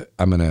I'm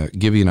gonna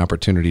give you an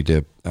opportunity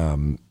to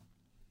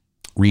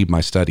read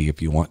my study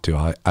if you want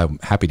to. I'm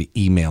happy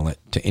to email it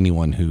to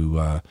anyone who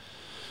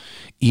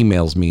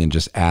emails me and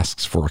just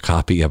asks for a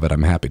copy of it.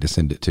 I'm happy to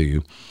send it to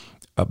you.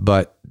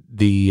 But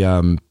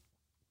the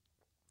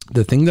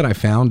thing that I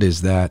found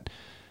is that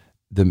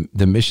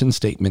the mission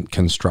statement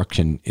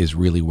construction is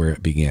really where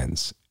it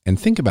begins. And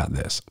think about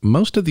this.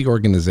 Most of the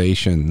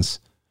organizations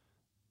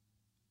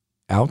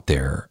out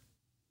there,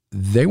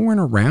 they weren't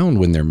around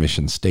when their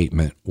mission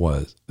statement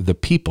was, the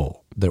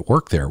people that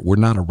work there were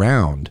not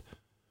around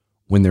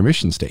when their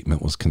mission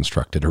statement was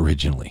constructed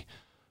originally.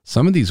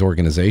 Some of these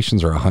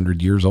organizations are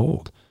 100 years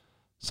old.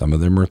 Some of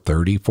them are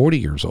 30, 40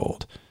 years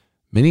old.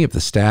 Many of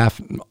the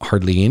staff,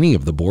 hardly any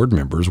of the board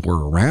members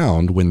were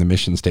around when the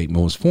mission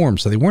statement was formed,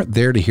 so they weren't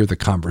there to hear the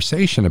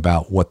conversation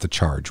about what the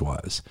charge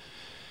was.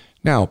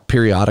 Now,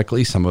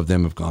 periodically, some of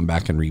them have gone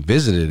back and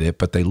revisited it,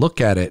 but they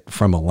look at it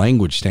from a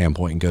language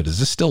standpoint and go, does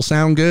this still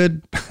sound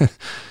good?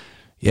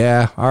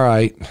 Yeah, all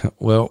right.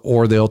 Well,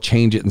 or they'll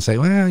change it and say,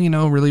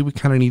 well, really, we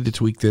kind of need to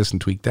tweak this and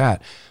tweak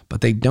that.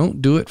 But they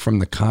don't do it from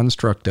the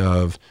construct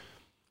of,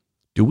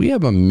 do we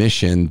have a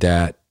mission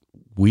that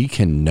we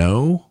can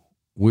know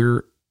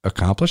we're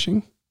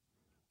accomplishing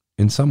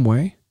in some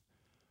way,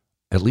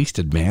 at least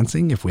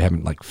advancing if we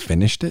haven't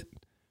finished it?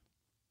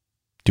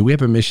 Do we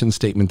have a mission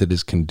statement that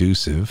is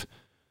conducive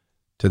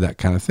to that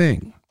kind of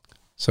thing?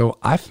 So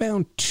I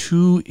found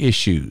two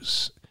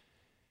issues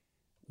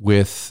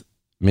with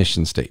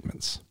mission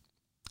statements.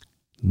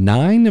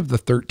 9 of the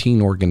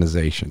 13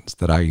 organizations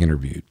that I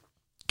interviewed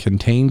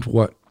contained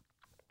what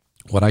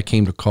I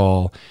came to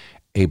call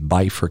it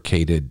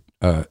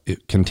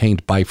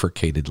contained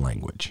bifurcated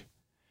language,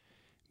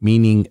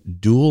 meaning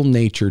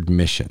dual-natured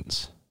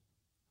missions,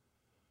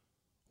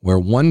 where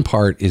one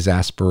part is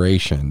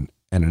aspiration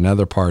and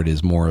another part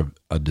is more of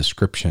a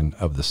description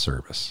of the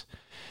service.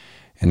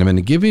 And I'm going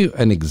to give you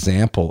an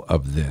example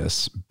of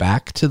this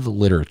back to the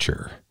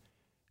literature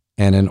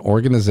and an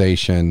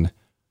organization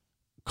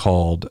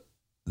called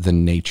the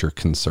Nature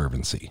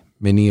Conservancy.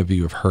 Many of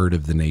you have heard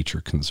of the Nature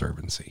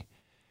Conservancy.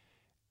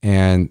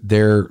 And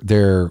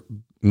their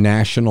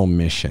national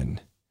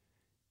mission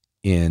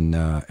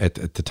at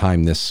the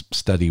time this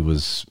study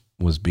was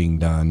being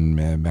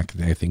done, back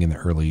I think in the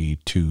early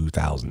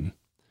 2000s.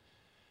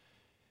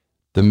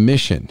 The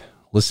mission,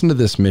 listen to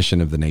this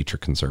mission of the Nature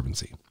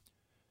Conservancy: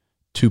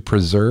 to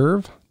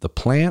preserve the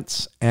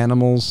plants,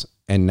 animals,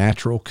 and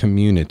natural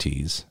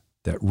communities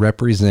that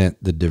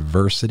represent the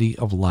diversity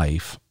of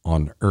life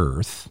on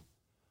Earth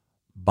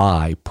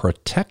by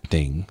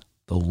protecting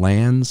the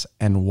lands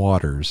and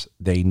waters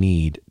they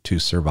need to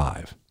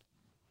survive.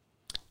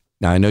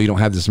 Now, I know you don't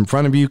have this in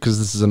front of you because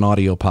this is an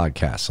audio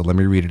podcast, so let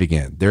me read it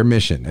again. Their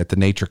mission at the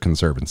Nature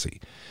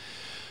Conservancy: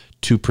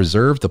 to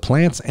preserve the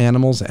plants,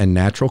 animals, and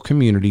natural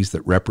communities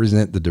that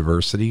represent the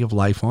diversity of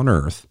life on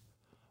Earth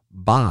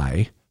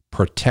by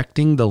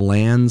protecting the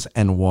lands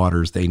and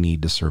waters they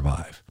need to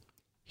survive.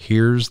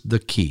 Here's the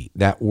key.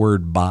 That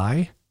word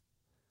 "by"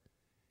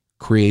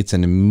 creates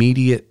an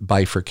immediate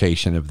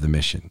bifurcation of the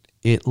mission.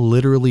 It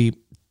literally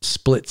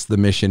splits the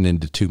mission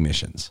into 2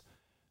 missions.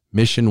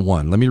 Mission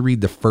 1, let me read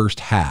the first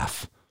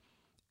half.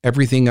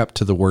 Everything up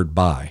to the word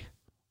 "by."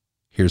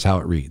 Here's how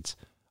it reads.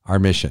 Our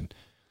mission: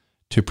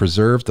 to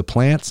preserve the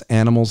plants,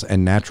 animals,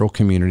 and natural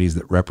communities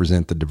that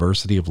represent the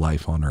diversity of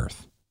life on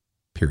Earth.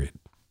 Period.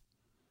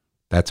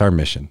 That's our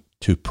mission,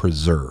 to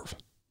preserve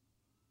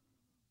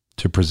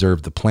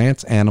the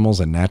plants, animals,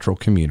 and natural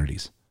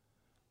communities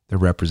that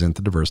represent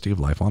the diversity of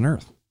life on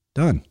Earth.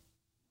 Done.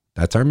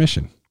 That's our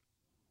mission.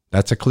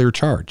 That's a clear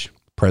charge,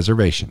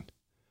 preservation.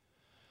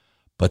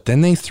 But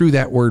then they threw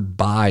that word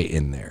by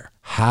in there.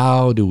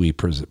 How do we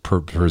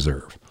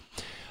preserve?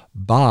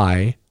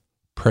 By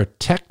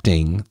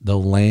protecting the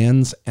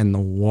lands and the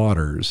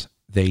waters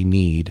they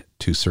need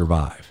to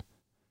survive.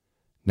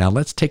 Now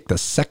let's take the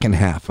second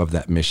half of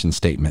that mission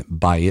statement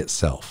by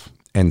itself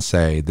and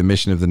say the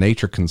mission of the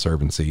Nature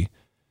Conservancy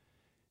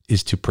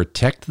is to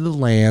protect the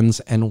lands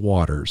and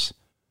waters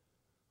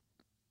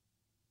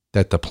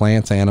that the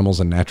plants, animals,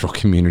 and natural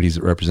communities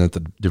that represent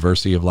the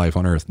diversity of life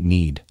on Earth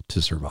need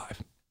to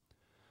survive.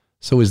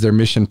 So is their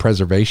mission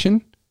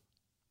preservation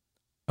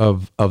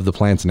of the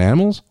plants and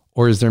animals,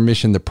 or is their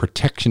mission the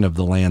protection of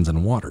the lands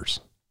and waters?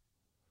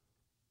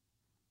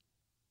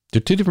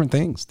 They're two different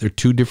things. They're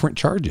two different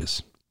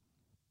charges.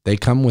 They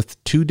come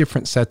with two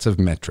different sets of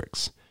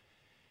metrics.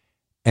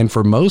 And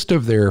for most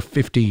of their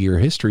 50-year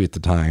history at the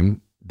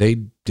time, they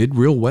did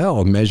real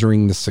well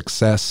measuring the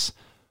success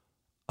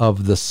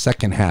of the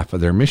second half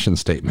of their mission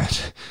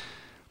statement,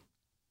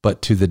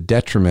 but to the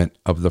detriment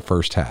of the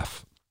first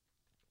half,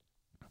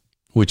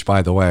 which,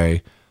 by the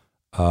way,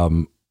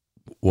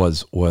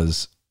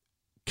 was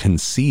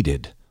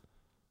conceded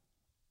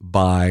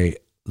by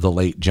the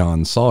late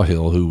John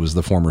Sawhill, who was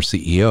the former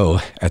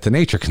CEO at the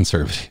Nature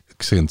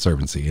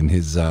Conservancy,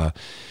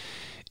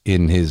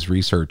 in his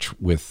research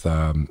with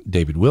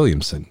David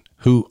Williamson,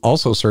 who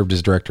also served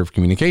as director of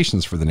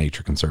communications for the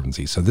Nature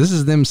Conservancy. So this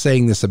is them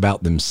saying this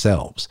about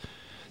themselves,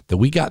 that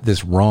we got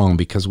this wrong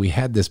because we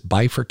had this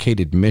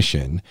bifurcated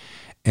mission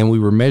and we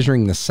were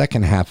measuring the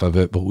second half of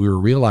it, but we were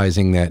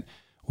realizing that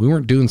we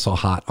weren't doing so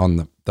hot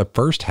on the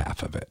first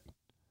half of it,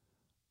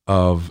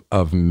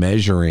 of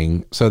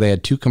measuring. So they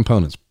had two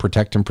components,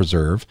 protect and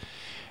preserve.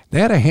 They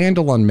had a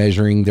handle on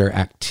measuring their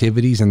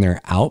activities and their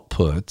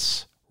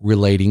outputs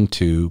relating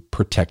to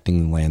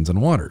protecting the lands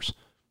and waters.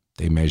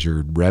 They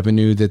measured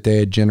revenue that they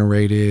had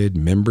generated,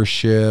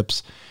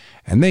 memberships,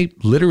 and they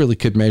literally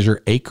could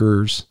measure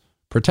acres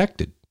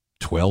protected,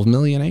 12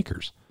 million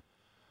acres.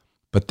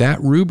 But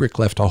that rubric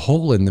left a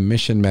hole in the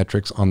mission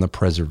metrics on the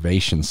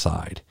preservation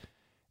side.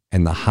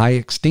 And the high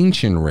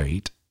extinction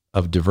rate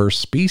of diverse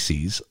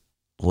species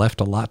left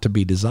a lot to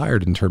be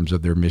desired in terms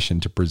of their mission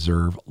to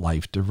preserve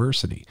life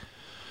diversity.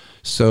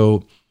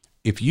 So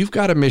if you've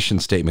got a mission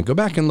statement, go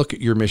back and look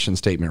at your mission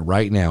statement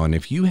right now. And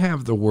if you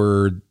have the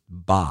word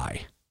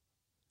by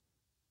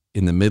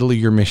in the middle of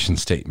your mission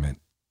statement,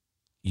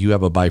 you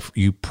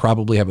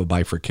probably have a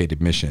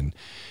bifurcated mission.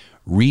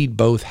 Read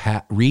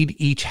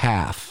each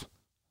half,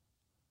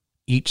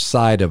 each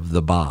side of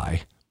the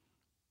by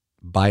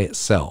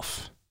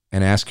itself,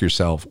 and ask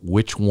yourself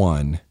which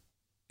one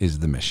is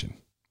the mission.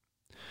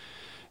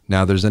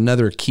 Now there's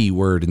another key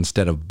word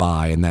instead of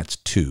by, and that's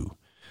to.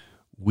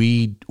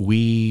 We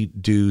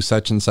do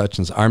such and such,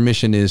 and our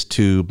mission is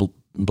to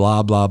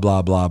blah, blah,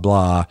 blah, blah,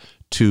 blah,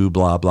 to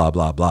blah, blah,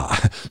 blah, blah.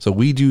 So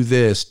we do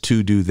this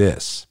to do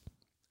this.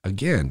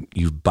 Again,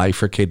 you've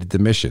bifurcated the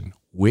mission.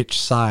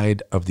 Which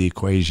side of the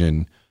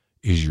equation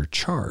is your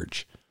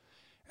charge?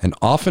 And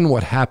often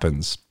what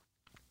happens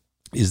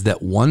is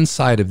that one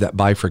side of that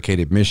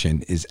bifurcated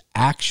mission is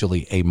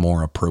actually a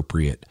more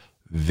appropriate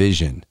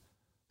vision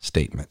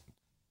statement.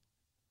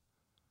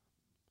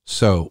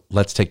 So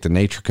let's take the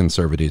Nature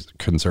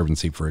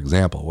Conservancy, for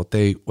example. What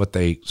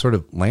they sort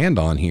of land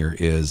on here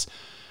is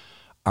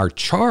our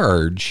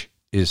charge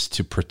is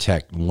to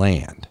protect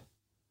land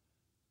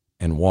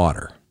and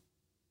water.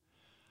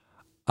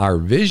 Our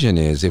vision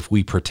is, if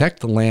we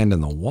protect the land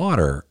and the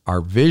water,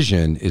 our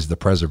vision is the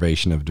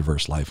preservation of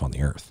diverse life on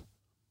the earth.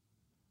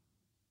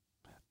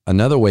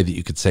 Another way that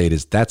you could say it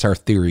is, that's our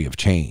theory of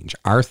change.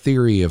 Our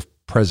theory of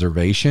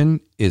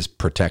preservation is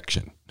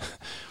protection.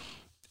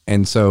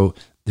 And so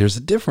there's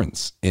a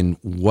difference in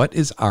what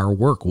is our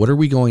work. What are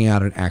we going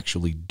out and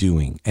actually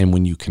doing? And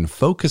when you can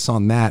focus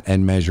on that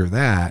and measure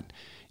that,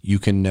 you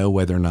can know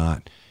whether or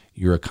not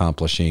you're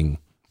accomplishing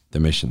the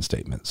mission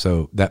statement.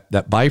 So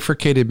that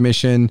bifurcated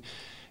mission,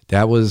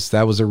 that was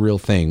a real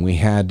thing. We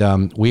had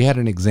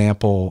an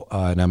example,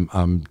 and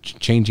I'm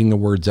changing the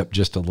words up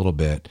just a little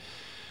bit,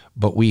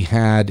 but we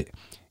had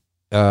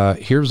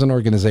here's an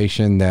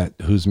organization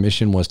whose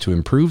mission was to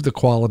improve the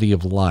quality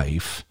of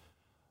life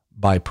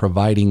by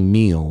providing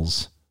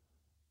meals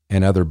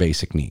and other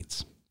basic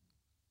needs.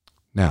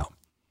 Now,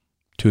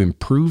 to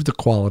improve the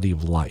quality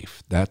of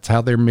life, that's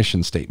how their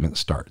mission statement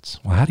starts.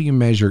 Well, how do you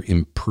measure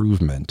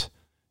improvement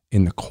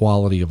in the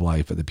quality of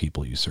life of the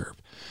people you serve?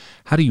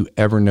 How do you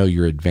ever know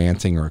you're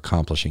advancing or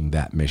accomplishing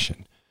that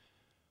mission?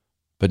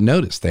 But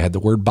notice they had the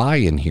word by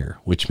in here,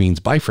 which means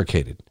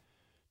bifurcated.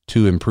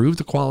 To improve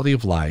the quality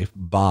of life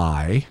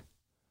by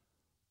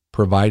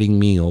providing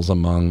meals,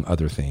 among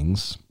other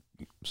things.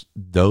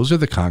 Those are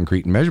the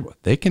concrete and measurable.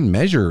 They can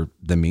measure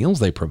the meals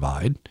they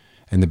provide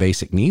and the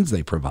basic needs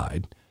they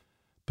provide,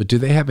 but do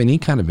they have any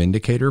kind of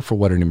indicator for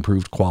what an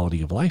improved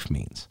quality of life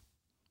means?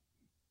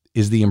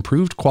 Is the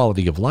improved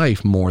quality of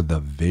life more the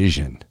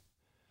vision,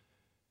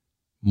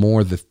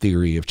 more the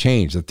theory of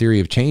change? The theory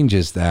of change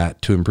is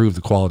that to improve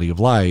the quality of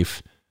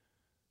life,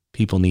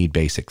 people need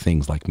basic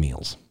things like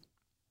meals.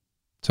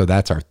 So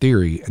that's our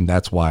theory, and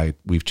that's why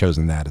we've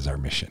chosen that as our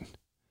mission.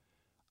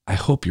 I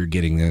hope you're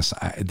getting this.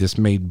 This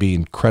may be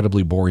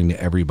incredibly boring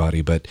to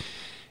everybody, but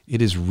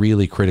it is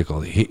really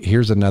critical.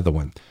 Here's another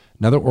one.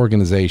 Another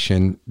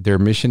organization, their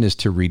mission is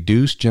to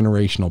reduce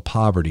generational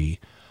poverty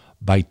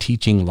by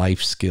teaching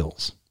life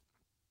skills.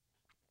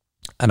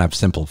 And I've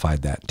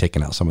simplified that,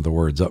 taken out some of the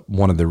words.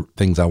 One of the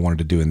things I wanted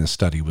to do in this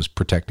study was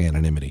protect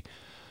anonymity.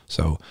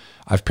 So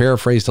I've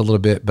paraphrased a little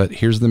bit, but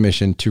here's the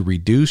mission: to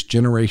reduce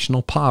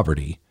generational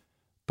poverty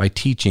by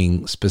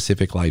teaching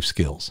specific life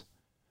skills.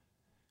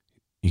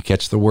 You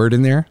catch the word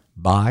in there?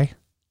 By.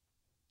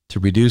 To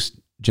reduce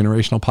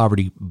generational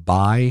poverty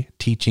by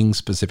teaching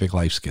specific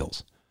life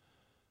skills.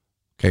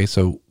 Okay,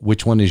 so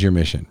which one is your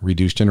mission?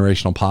 Reduce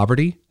generational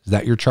poverty? Is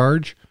that your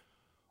charge?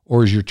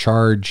 Or is your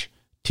charge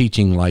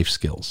teaching life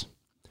skills?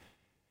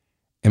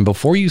 And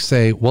before you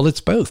say, well, it's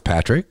both,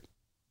 Patrick,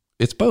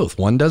 it's both.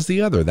 One does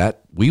the other.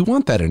 That we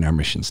want that in our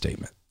mission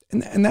statement.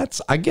 And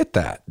that's, I get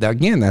that.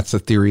 Again, that's the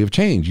theory of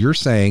change. You're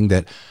saying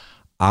that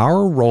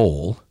our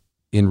role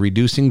in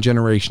reducing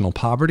generational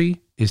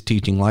poverty is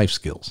teaching life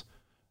skills.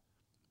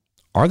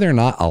 Are there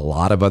not a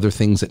lot of other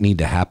things that need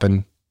to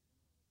happen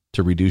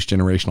to reduce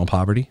generational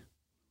poverty?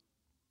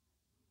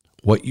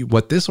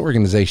 What this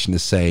organization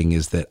is saying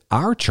is that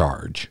our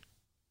charge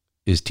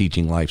is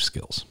teaching life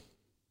skills.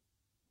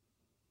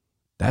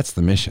 That's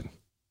the mission.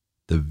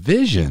 The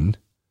vision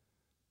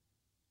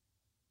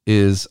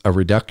is a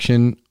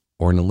reduction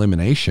or an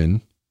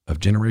elimination of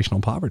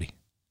generational poverty.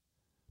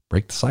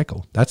 Break the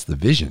cycle. That's the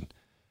vision.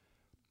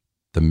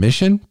 The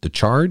mission, the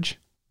charge,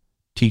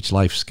 teach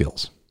life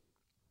skills.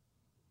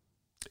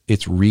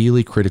 It's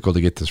really critical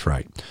to get this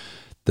right.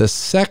 The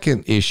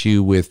second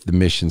issue with the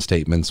mission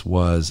statements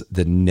was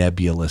the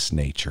nebulous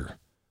nature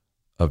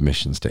of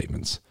mission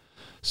statements.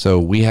 So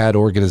we had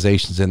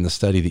organizations in the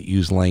study that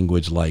use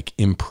language like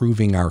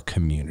improving our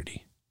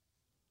community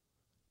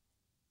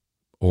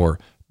or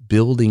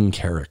building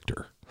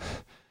character.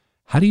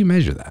 How do you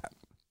measure that?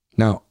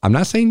 Now, I'm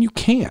not saying you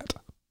can't,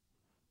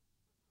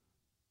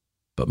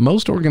 but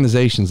most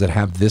organizations that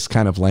have this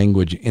kind of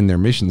language in their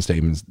mission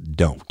statements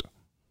don't.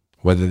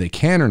 Whether they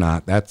can or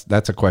not,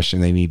 that's a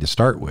question they need to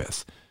start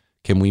with.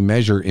 Can we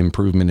measure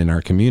improvement in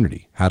our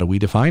community? How do we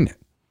define it?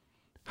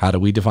 How do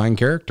we define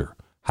character?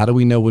 How do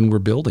we know when we're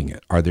building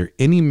it? Are there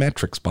any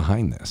metrics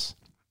behind this?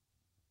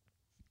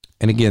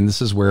 And again,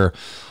 this is where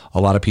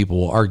a lot of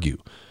people will argue,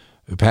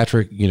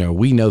 Patrick,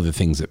 we know the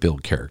things that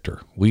build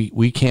character. We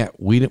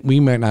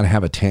might not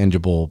have a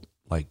tangible,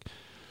 like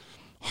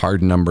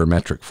hard number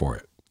metric for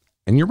it.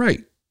 And you're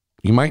right.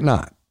 You might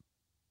not,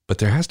 but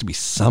there has to be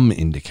some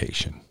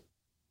indication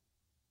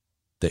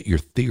that your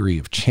theory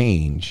of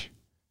change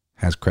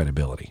has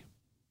credibility.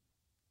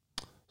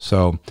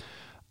 So,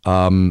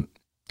 and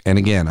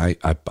again,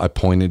 I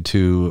pointed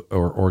to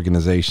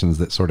organizations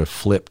that sort of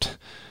flipped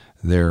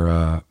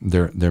their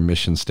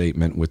mission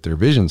statement with their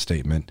vision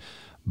statement,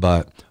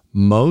 but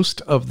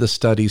most of the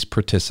study's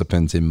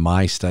participants in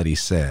my study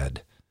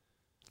said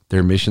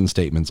their mission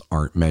statements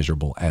aren't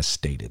measurable as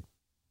stated.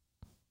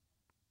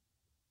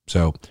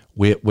 So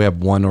we have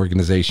one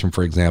organization,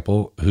 for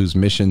example, whose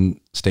mission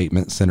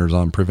statement centers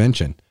on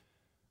prevention,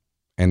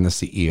 and the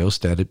CEO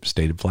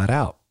stated flat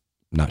out,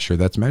 not sure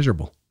that's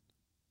measurable.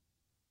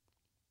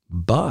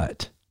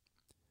 But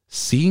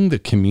seeing the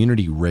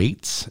community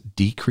rates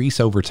decrease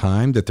over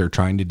time that they're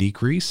trying to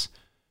decrease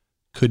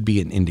could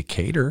be an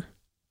indicator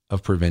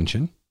of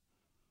prevention.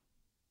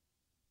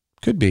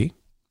 Could be.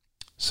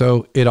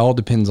 So it all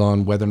depends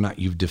on whether or not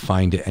you've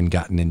defined it and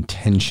gotten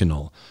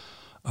intentional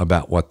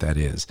about what that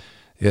is.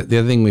 The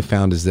other thing we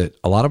found is that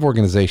a lot of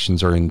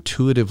organizations are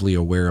intuitively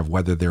aware of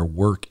whether their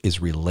work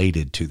is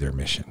related to their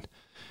mission.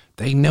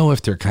 They know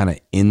if they're kind of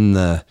in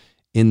the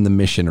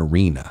mission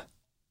arena.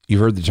 You've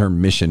heard the term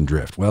mission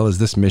drift. Well, is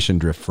this mission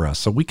drift for us?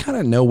 So we kind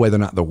of know whether or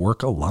not the work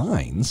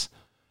aligns,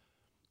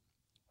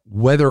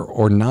 whether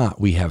or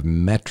not we have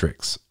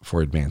metrics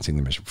for advancing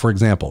the mission. For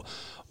example,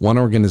 one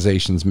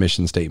organization's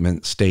mission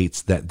statement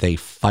states that they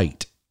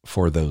fight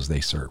for those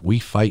they serve. We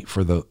fight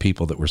for the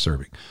people that we're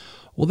serving.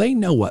 Well, they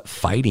know what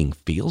fighting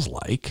feels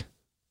like.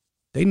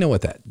 They know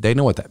what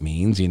that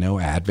means,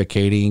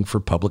 advocating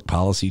for public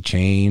policy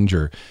change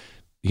or,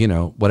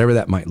 whatever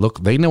that might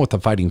look. They know what the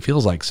fighting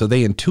feels like. So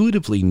they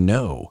intuitively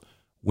know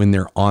when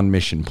they're on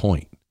mission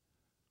point.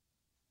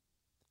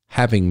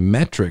 Having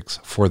metrics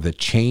for the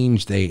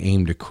change they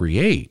aim to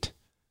create,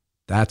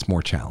 that's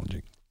more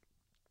challenging.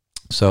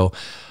 So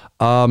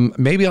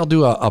maybe I'll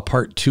do a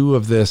part 2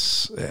 of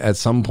this at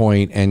some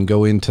point and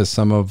go into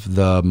some of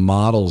the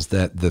models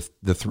that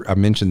I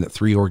mentioned that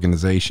 3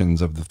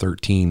 organizations of the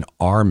 13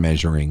 are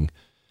measuring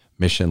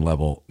mission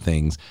level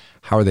things.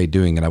 How are they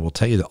doing it? I will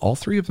tell you that all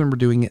 3 of them are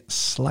doing it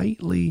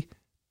slightly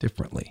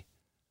differently.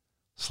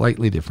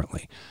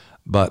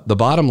 But the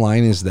bottom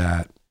line is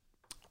that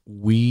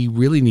we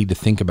really need to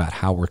think about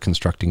how we're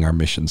constructing our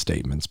mission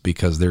statements,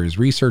 because there is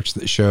research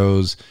that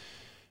shows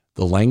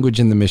the language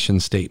in the mission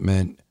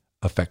statement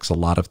affects a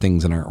lot of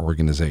things in our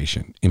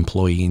organization: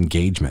 employee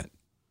engagement,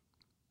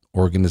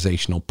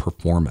 organizational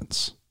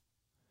performance.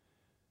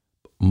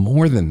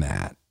 More than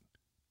that,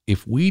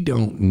 if we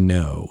don't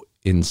know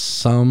in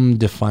some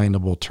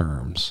definable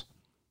terms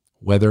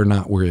whether or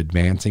not we're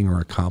advancing or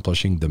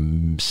accomplishing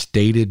the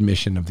stated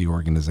mission of the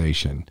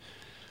organization,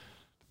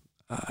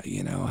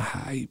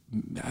 how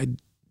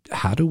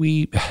do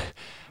we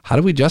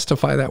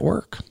justify that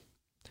work?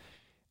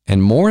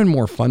 And more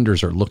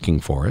funders are looking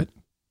for it.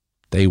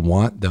 They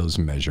want those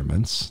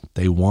measurements.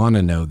 They want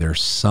to know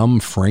there's some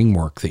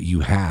framework that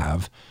you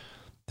have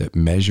that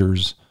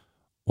measures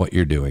what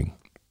you're doing.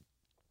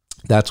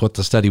 That's what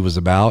the study was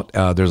about.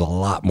 There's a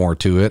lot more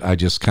to it. I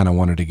just kind of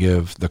wanted to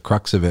give the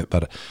crux of it,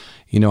 but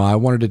I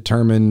wanted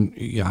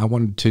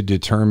to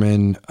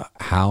determine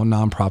how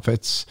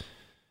nonprofits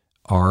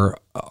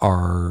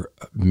are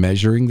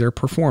measuring their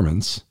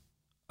performance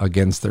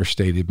against their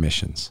stated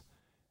missions.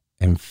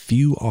 And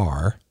few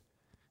are.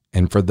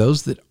 And for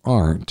those that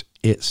aren't,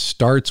 it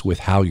starts with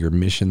how your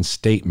mission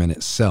statement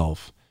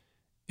itself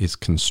is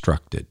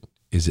constructed.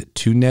 Is it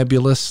too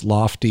nebulous,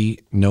 lofty,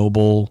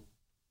 noble,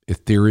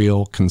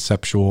 ethereal,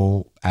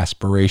 conceptual,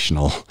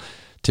 aspirational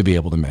to be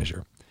able to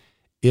measure?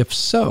 If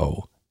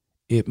so,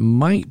 it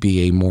might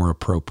be a more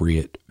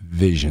appropriate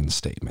vision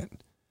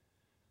statement.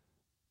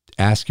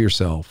 Ask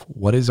yourself,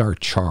 what is our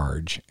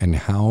charge, and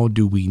how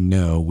do we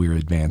know we're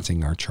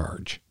advancing our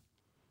charge?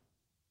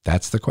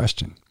 That's the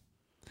question.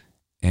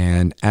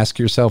 And ask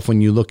yourself,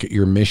 when you look at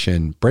your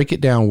mission, break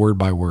it down word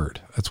by word.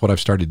 That's what I've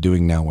started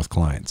doing now with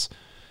clients.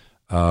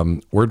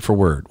 Word for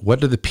word.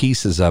 What are the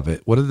pieces of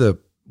it? What are the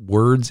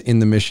words in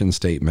the mission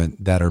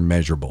statement that are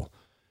measurable?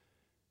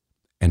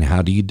 And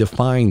how do you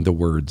define the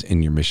words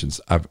in your missions?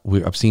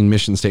 I've seen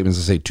mission statements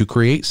that say, to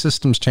create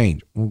systems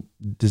change. Well,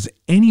 does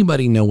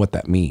anybody know what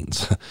that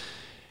means?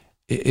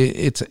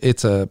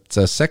 It's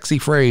a sexy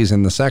phrase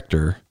in the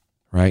sector,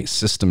 right?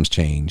 Systems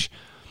change.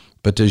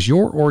 But does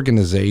your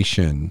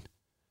organization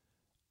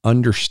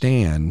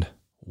understand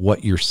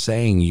what you're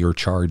saying your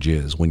charge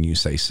is when you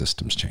say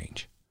systems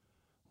change?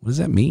 What does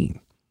that mean?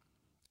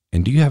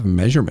 And do you have a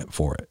measurement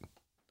for it?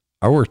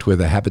 I worked with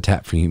a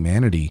Habitat for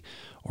Humanity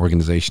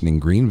organization in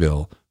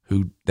Greenville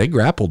who they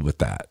grappled with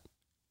that,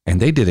 and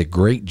they did a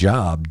great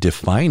job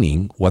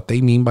defining what they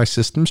mean by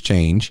systems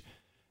change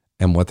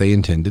and what they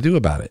intend to do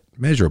about it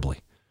measurably.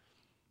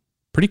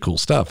 Pretty cool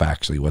stuff,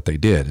 actually. What they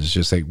did is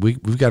just say,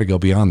 we've got to go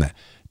beyond that.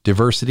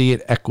 Diversity,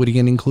 equity,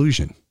 and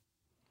inclusion.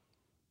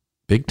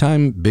 Big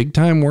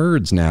time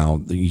words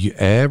now.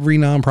 Every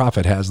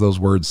nonprofit has those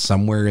words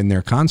somewhere in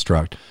their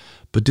construct,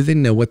 but do they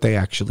know what they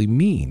actually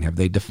mean? Have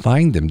they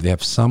defined them? Do they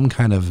have some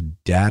kind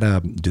of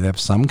data? Do they have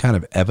some kind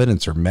of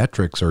evidence or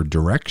metrics or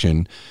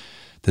direction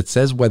that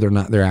says whether or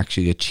not they're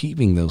actually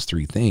achieving those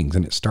three things?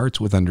 And it starts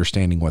with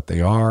understanding what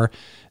they are,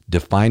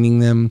 defining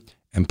them,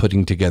 and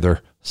putting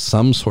together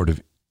some sort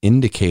of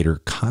indicator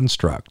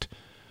construct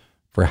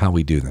for how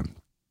we do them.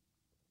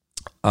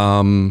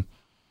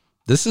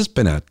 This has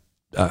been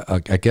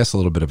I guess a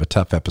little bit of a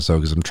tough episode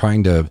because I'm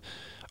trying to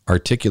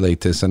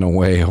articulate this in a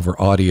way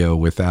over audio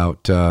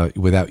without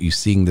you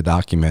seeing the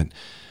document.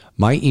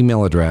 My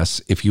email address,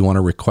 if you want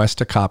to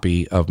request a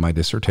copy of my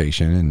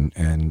dissertation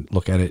and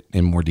look at it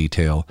in more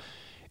detail,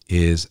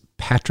 is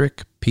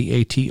Patrick,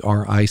 Patrick,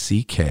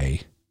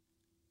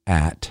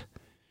 at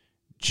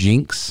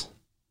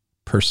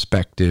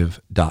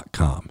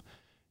jinksperspective.com.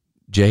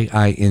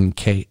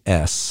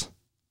 JINKS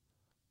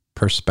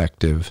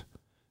perspective.com.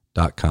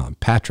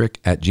 Patrick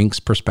at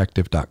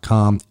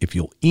jinksperspective.com. If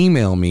you'll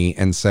email me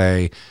and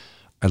say,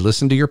 I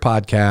listened to your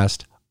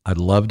podcast, I'd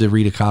love to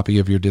read a copy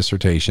of your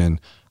dissertation,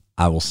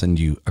 I will send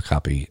you a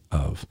copy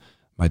of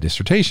my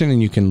dissertation,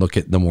 and you can look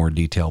at the more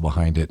detail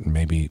behind it, and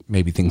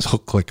maybe things will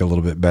click a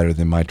little bit better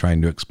than my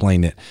trying to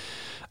explain it.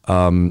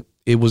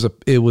 It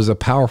was a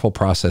powerful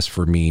process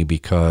for me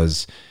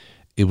because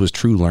it was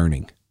true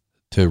learning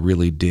to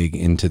really dig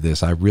into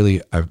this. I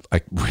really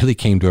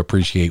came to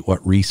appreciate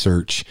what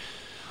research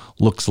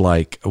looks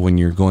like when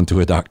you're going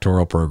through a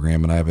doctoral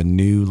program. And I have a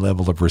new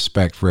level of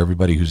respect for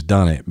everybody who's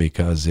done it,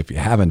 because if you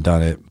haven't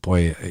done it,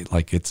 boy,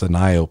 like it's an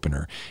eye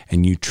opener,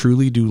 and you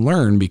truly do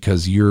learn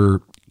because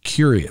you're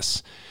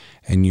curious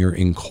and you're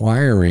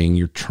inquiring,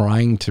 you're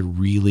trying to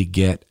really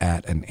get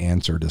at an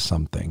answer to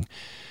something.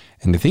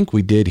 And I think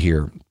we did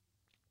here.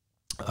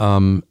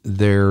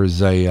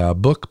 There's a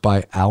book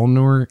by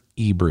Alnur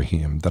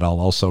Ibrahim that I'll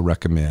also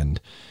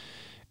recommend.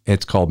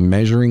 It's called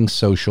Measuring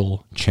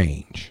Social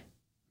Change.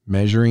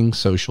 Measuring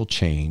Social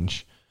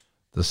Change.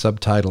 The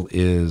subtitle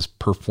is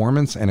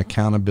Performance and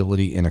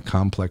Accountability in a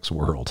Complex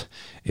World.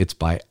 It's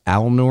by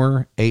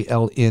Alnur,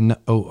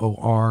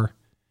 Alnoor,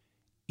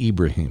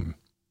 Ibrahim,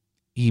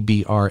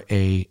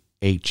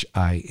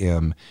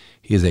 Ebrahim.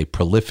 He is a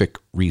prolific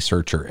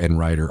researcher and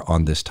writer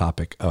on this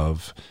topic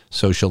of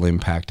social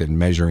impact and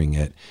measuring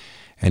it.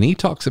 And he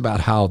talks about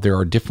how there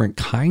are different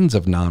kinds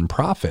of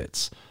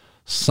nonprofits.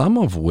 some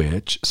of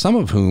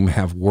whom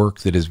have work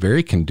that is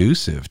very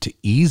conducive to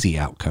easy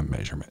outcome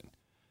measurement,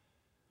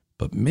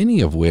 but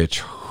many of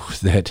which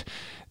that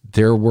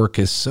their work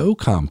is so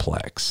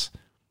complex,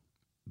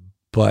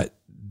 but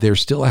there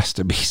still has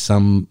to be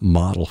some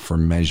model for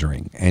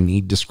measuring. And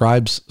he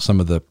describes some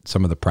of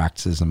the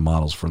practices and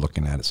models for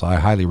looking at it. So I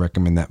highly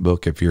recommend that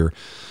book if you're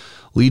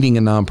leading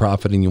a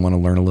nonprofit and you want to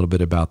learn a little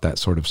bit about that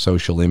sort of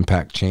social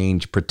impact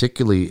change,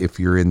 particularly if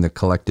you're in the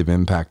collective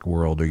impact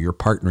world, or you're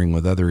partnering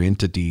with other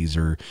entities,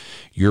 or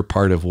you're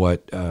part of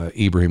what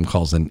Ibrahim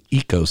calls an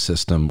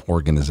ecosystem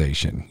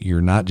organization.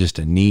 You're not just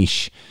a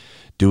niche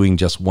doing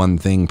just one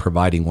thing,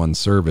 providing one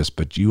service,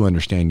 but you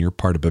understand you're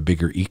part of a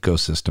bigger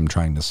ecosystem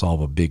trying to solve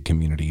a big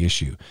community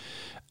issue.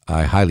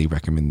 I highly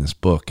recommend this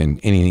book and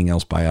anything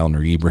else by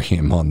Alner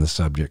Ibrahim on the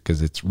subject,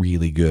 because it's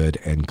really good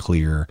and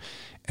clear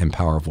and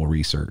powerful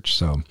research.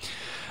 So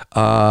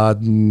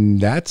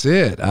that's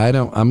it.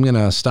 I'm going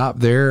to stop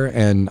there,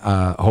 and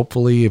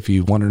hopefully if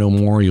you want to know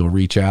more, you'll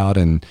reach out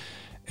and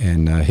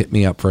hit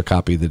me up for a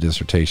copy of the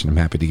dissertation. I'm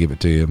happy to give it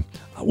to you.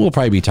 We'll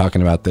probably be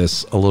talking about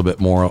this a little bit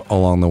more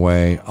along the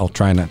way. I'll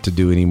try not to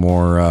do any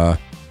more,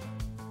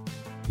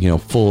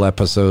 full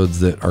episodes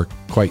that are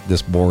quite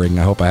this boring.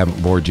 I hope I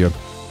haven't bored you.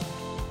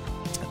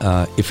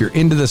 If you're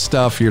into this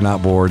stuff, you're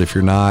not bored. If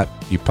you're not,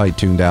 you probably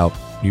tuned out.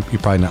 You're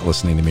probably not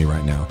listening to me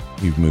right now.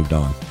 You've moved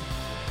on.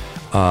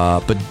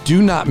 But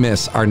do not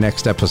miss our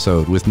next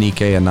episode with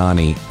Nikkei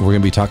Anani. We're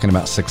going to be talking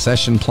about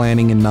succession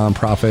planning in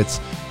nonprofits,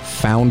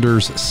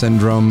 founders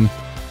syndrome,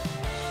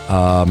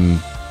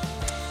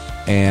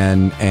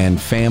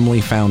 and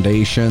family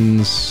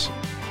foundations,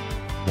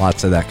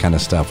 lots of that kind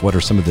of stuff. What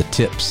are some of the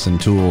tips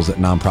and tools that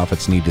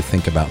nonprofits need to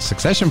think about?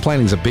 Succession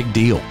planning is a big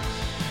deal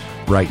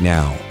right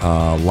now.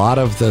 A lot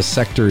of the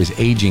sector is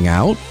aging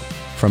out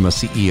from a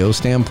CEO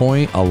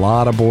standpoint. A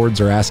lot of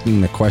boards are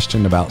asking the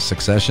question about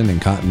succession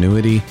and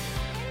continuity.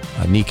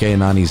 Nikkei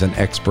Anani is an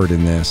expert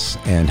in this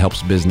and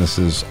helps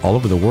businesses all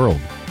over the world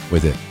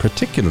with it,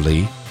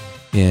 particularly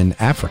in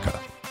Africa.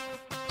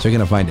 So you're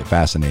going to find it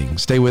fascinating.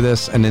 Stay with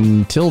us. And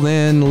until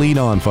then, lead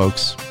on,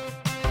 folks.